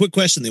 Anybody have a quick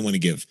question they want to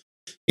give?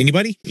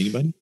 Anybody?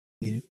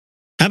 Yeah.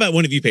 How about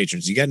one of you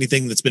patrons? You got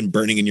anything that's been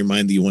burning in your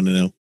mind that you want to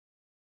know?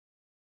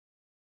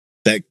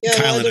 That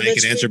Kyle and I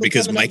can answer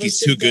because Mikey's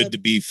too good to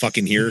be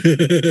fucking here.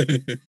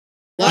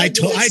 I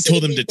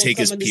told him to take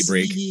his pee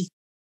break.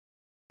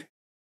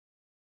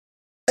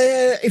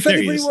 If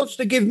anybody wants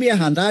to give me a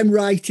hand, I'm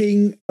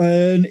writing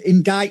an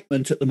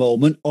indictment at the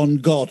moment on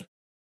God.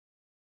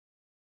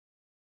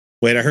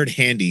 Wait, I heard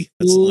handy.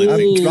 That's the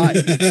only thing. Right.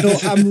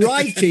 So I'm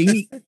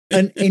writing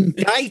an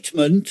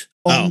indictment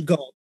on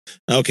God.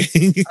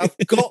 Okay. I've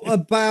got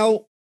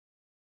about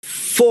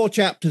 4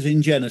 chapters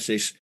in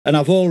Genesis, and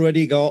I've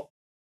already got,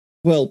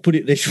 well, put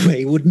it this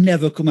way, would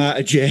never come out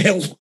of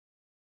jail.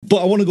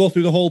 But I want to go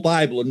through the whole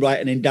Bible and write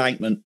an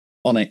indictment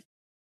on it.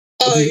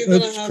 Oh, you're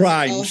going to have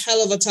a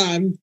hell of a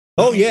time.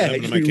 Oh, yeah,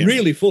 it's been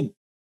really fun.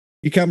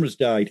 Your camera's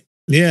died.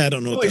 Yeah, I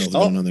don't know what the hell's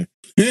going on there.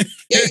 Yeah,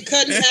 you're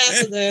cutting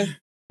half of there.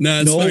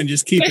 No, it's fine.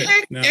 Just keep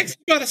it. No. You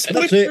got a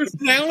split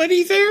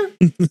personality there?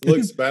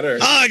 Looks better.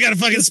 Oh, I got a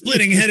fucking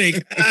splitting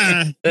headache.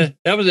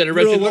 That was an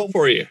interesting look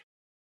for you.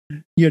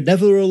 You're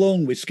never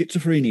alone with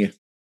schizophrenia.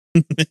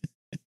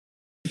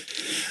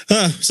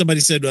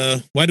 Somebody said,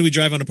 why do we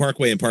drive on a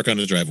parkway and park on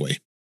a driveway?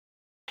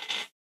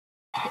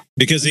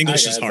 Because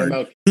English is hard.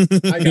 Why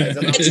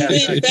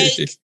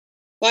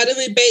do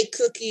we bake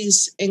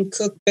cookies and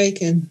cook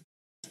bacon?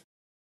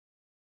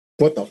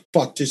 What the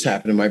fuck just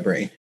happened in my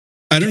brain?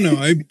 I don't know.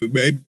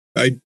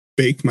 I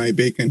bake my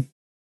bacon.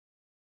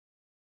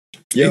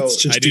 Yo, it's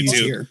just I do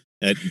easier.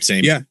 Too.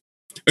 Same. Yeah.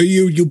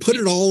 You put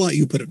it all on.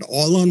 You put it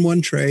all on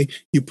one tray.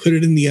 You put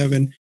it in the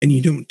oven, and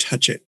you don't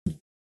touch it.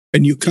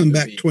 And you come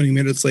back 20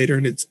 minutes later,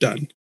 and it's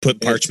done.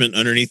 Put parchment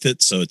underneath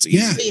it, so it's easy.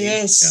 Yeah.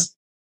 Yes.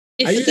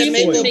 If I use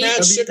human foil. meat-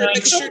 brown sugar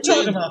mixture Don't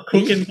talk too. about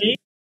cooking meat.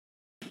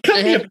 I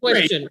have a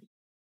question.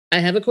 I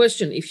have a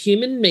question. If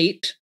human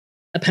meat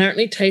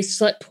apparently tastes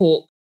like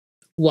pork,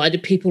 why do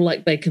people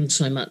like bacon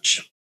so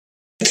much?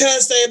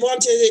 Because they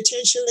want to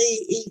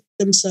intentionally eat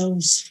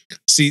themselves.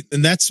 See,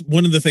 and that's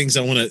one of the things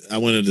I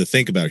wanted to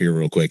think about here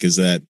real quick is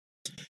that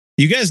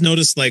you guys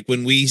notice, like,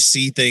 when we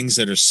see things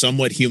that are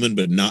somewhat human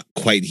but not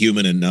quite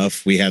human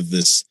enough, we have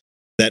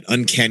that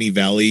uncanny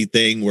valley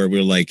thing where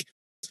we're like,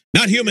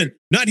 not human,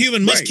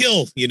 must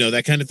kill,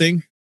 that kind of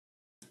thing.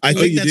 I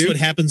think that's what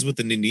happens with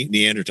the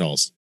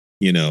Neanderthals,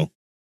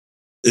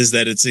 is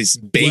that it's this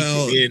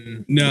baked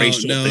in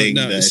racial thing.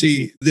 No.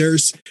 See, there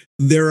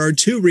are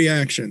two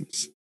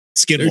reactions.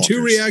 There are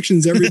two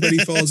reactions everybody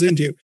falls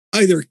into.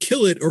 Either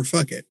kill it or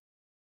fuck it.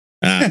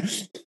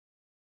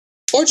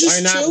 Or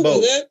just chill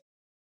with it.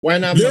 Why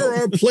not? There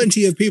are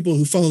plenty of people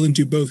who fall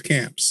into both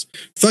camps.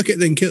 Fuck it,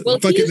 then kill.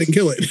 Fuck it, then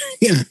kill it.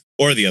 Yeah.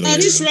 Or the other way. Or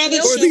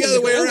the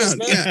other way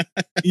around.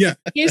 Yeah.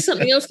 Here's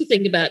something else to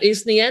think about: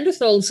 is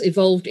Neanderthals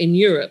evolved in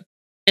Europe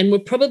and were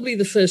probably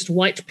the first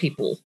white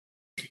people,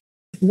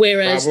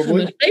 whereas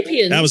Homo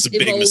sapiens that was a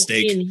big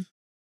mistake.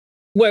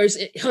 Whereas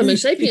Homo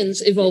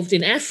sapiens evolved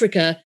in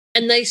Africa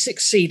and they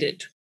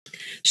succeeded.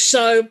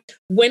 So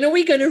when are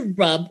we going to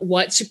rub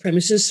white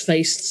supremacists'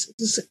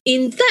 faces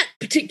in that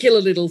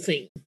particular little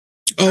thing?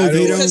 Oh,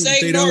 because they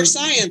ignore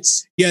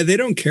science. Yeah, they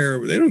don't care.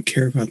 They don't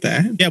care about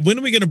that. Yeah, when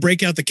are we going to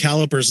break out the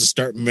calipers and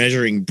start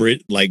measuring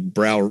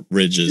brow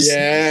ridges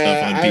and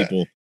stuff on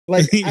people?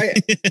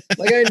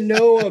 I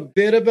know a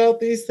bit about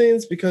these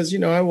things because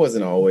I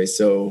wasn't always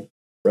so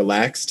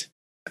relaxed,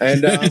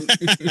 and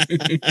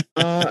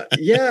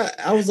yeah,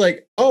 I was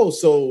like, oh,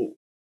 so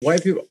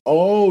white people.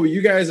 Oh,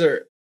 you guys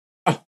are.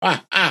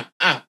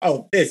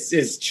 Oh, this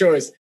is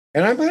choice.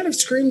 And I might have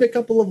screamed a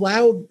couple of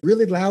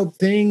really loud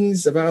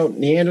things about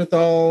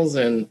Neanderthals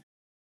and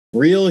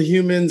real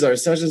humans are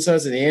such and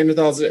such, and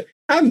Neanderthals.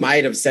 I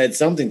might have said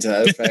something to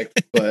that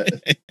effect, but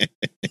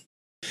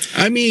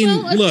I mean,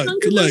 look.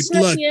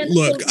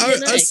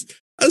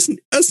 Us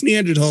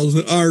Neanderthals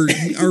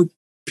are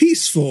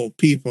peaceful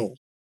people.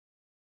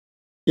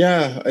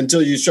 Yeah,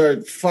 until you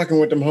start fucking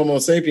with them Homo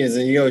sapiens,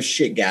 and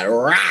shit got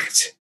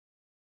rocked.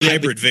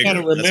 Hybrid vigor. You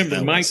gotta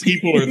remember, my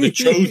people are the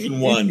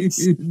chosen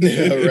ones.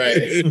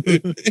 Right.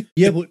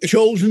 Yeah, but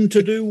chosen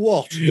to do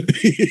what?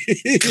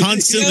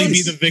 Constantly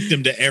be the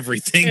victim to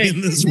everything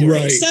in this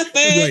world.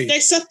 Right. They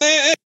suffer.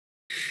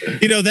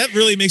 That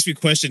really makes me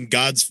question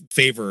God's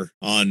favor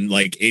on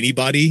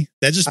anybody.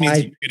 That just means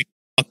you're getting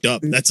fucked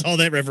up. That's all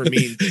that ever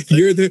means.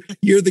 You're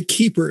the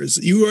keepers.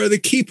 You are the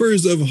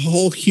keepers of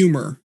all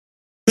humor.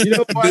 You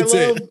know what I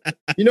love?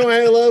 You know what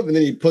I love? And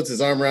then he puts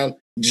his arm around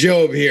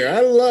Job here.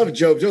 I love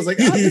Job. Job's like,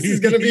 this is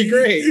going to be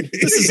great.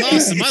 This is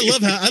awesome. I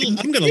love I'm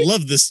going to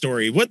love this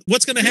story.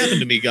 What's going to happen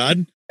to me,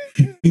 God?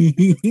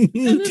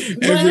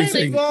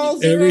 Everything.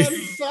 Balls are on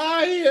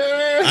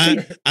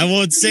fire. I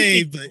won't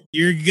say, but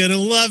you're going to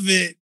love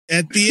it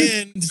at the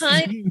end.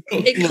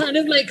 It kind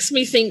of makes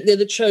me think they're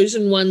the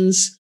chosen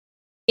ones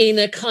in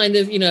a kind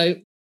of,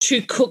 to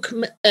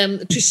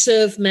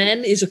serve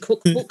man is a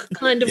cookbook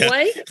kind of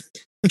way.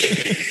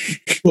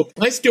 Well,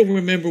 I still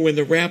remember when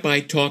the rabbi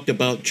talked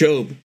about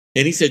Job,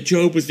 and he said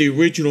Job was the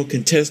original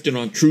contestant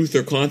on Truth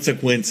or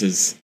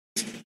Consequences.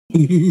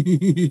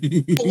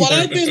 What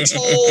I've been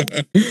told,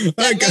 that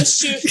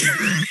most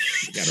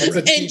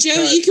and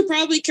Joe, you could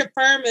probably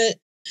confirm it.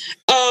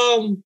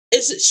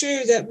 Is it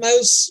true that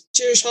most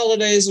Jewish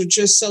holidays are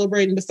just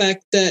celebrating the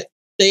fact that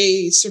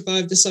they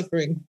survived the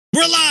suffering?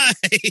 We're alive!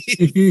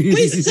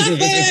 We suffered!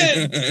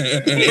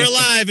 We're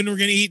alive, and we're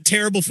going to eat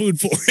terrible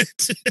food for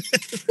it.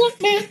 Look,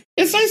 man,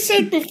 as I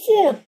said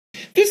before,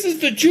 this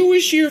is the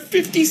Jewish year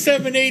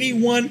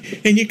 5781,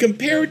 and you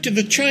compare it to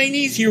the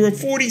Chinese year of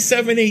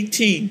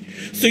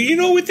 4718. So you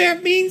know what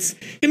that means?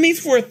 It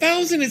means for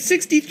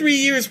 1,063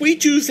 years, we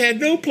Jews had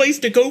no place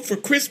to go for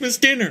Christmas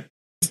dinner.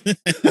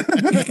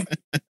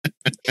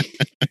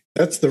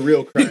 That's the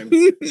real crime.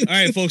 All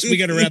right, folks, we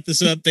got to wrap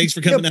this up. Thanks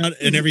for coming out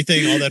and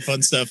everything, all that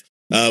fun stuff.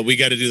 We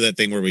got to do that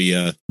thing where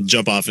we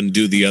jump off and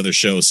do the other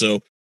show.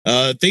 So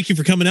thank you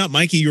for coming out,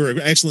 Mikey. You were an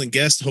excellent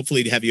guest.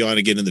 Hopefully to have you on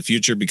again in the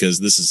future because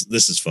this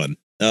is fun.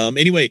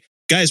 Anyway,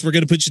 guys, we're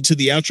going to put you to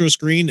the outro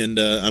screen, and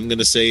I'm going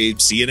to say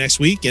see you next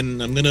week,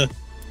 and I'm going to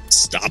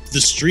stop the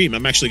stream.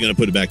 I'm actually going to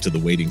put it back to the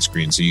waiting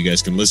screen so you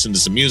guys can listen to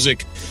some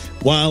music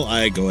while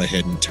I go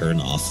ahead and turn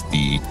off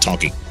the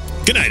talking.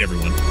 Good night,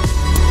 everyone.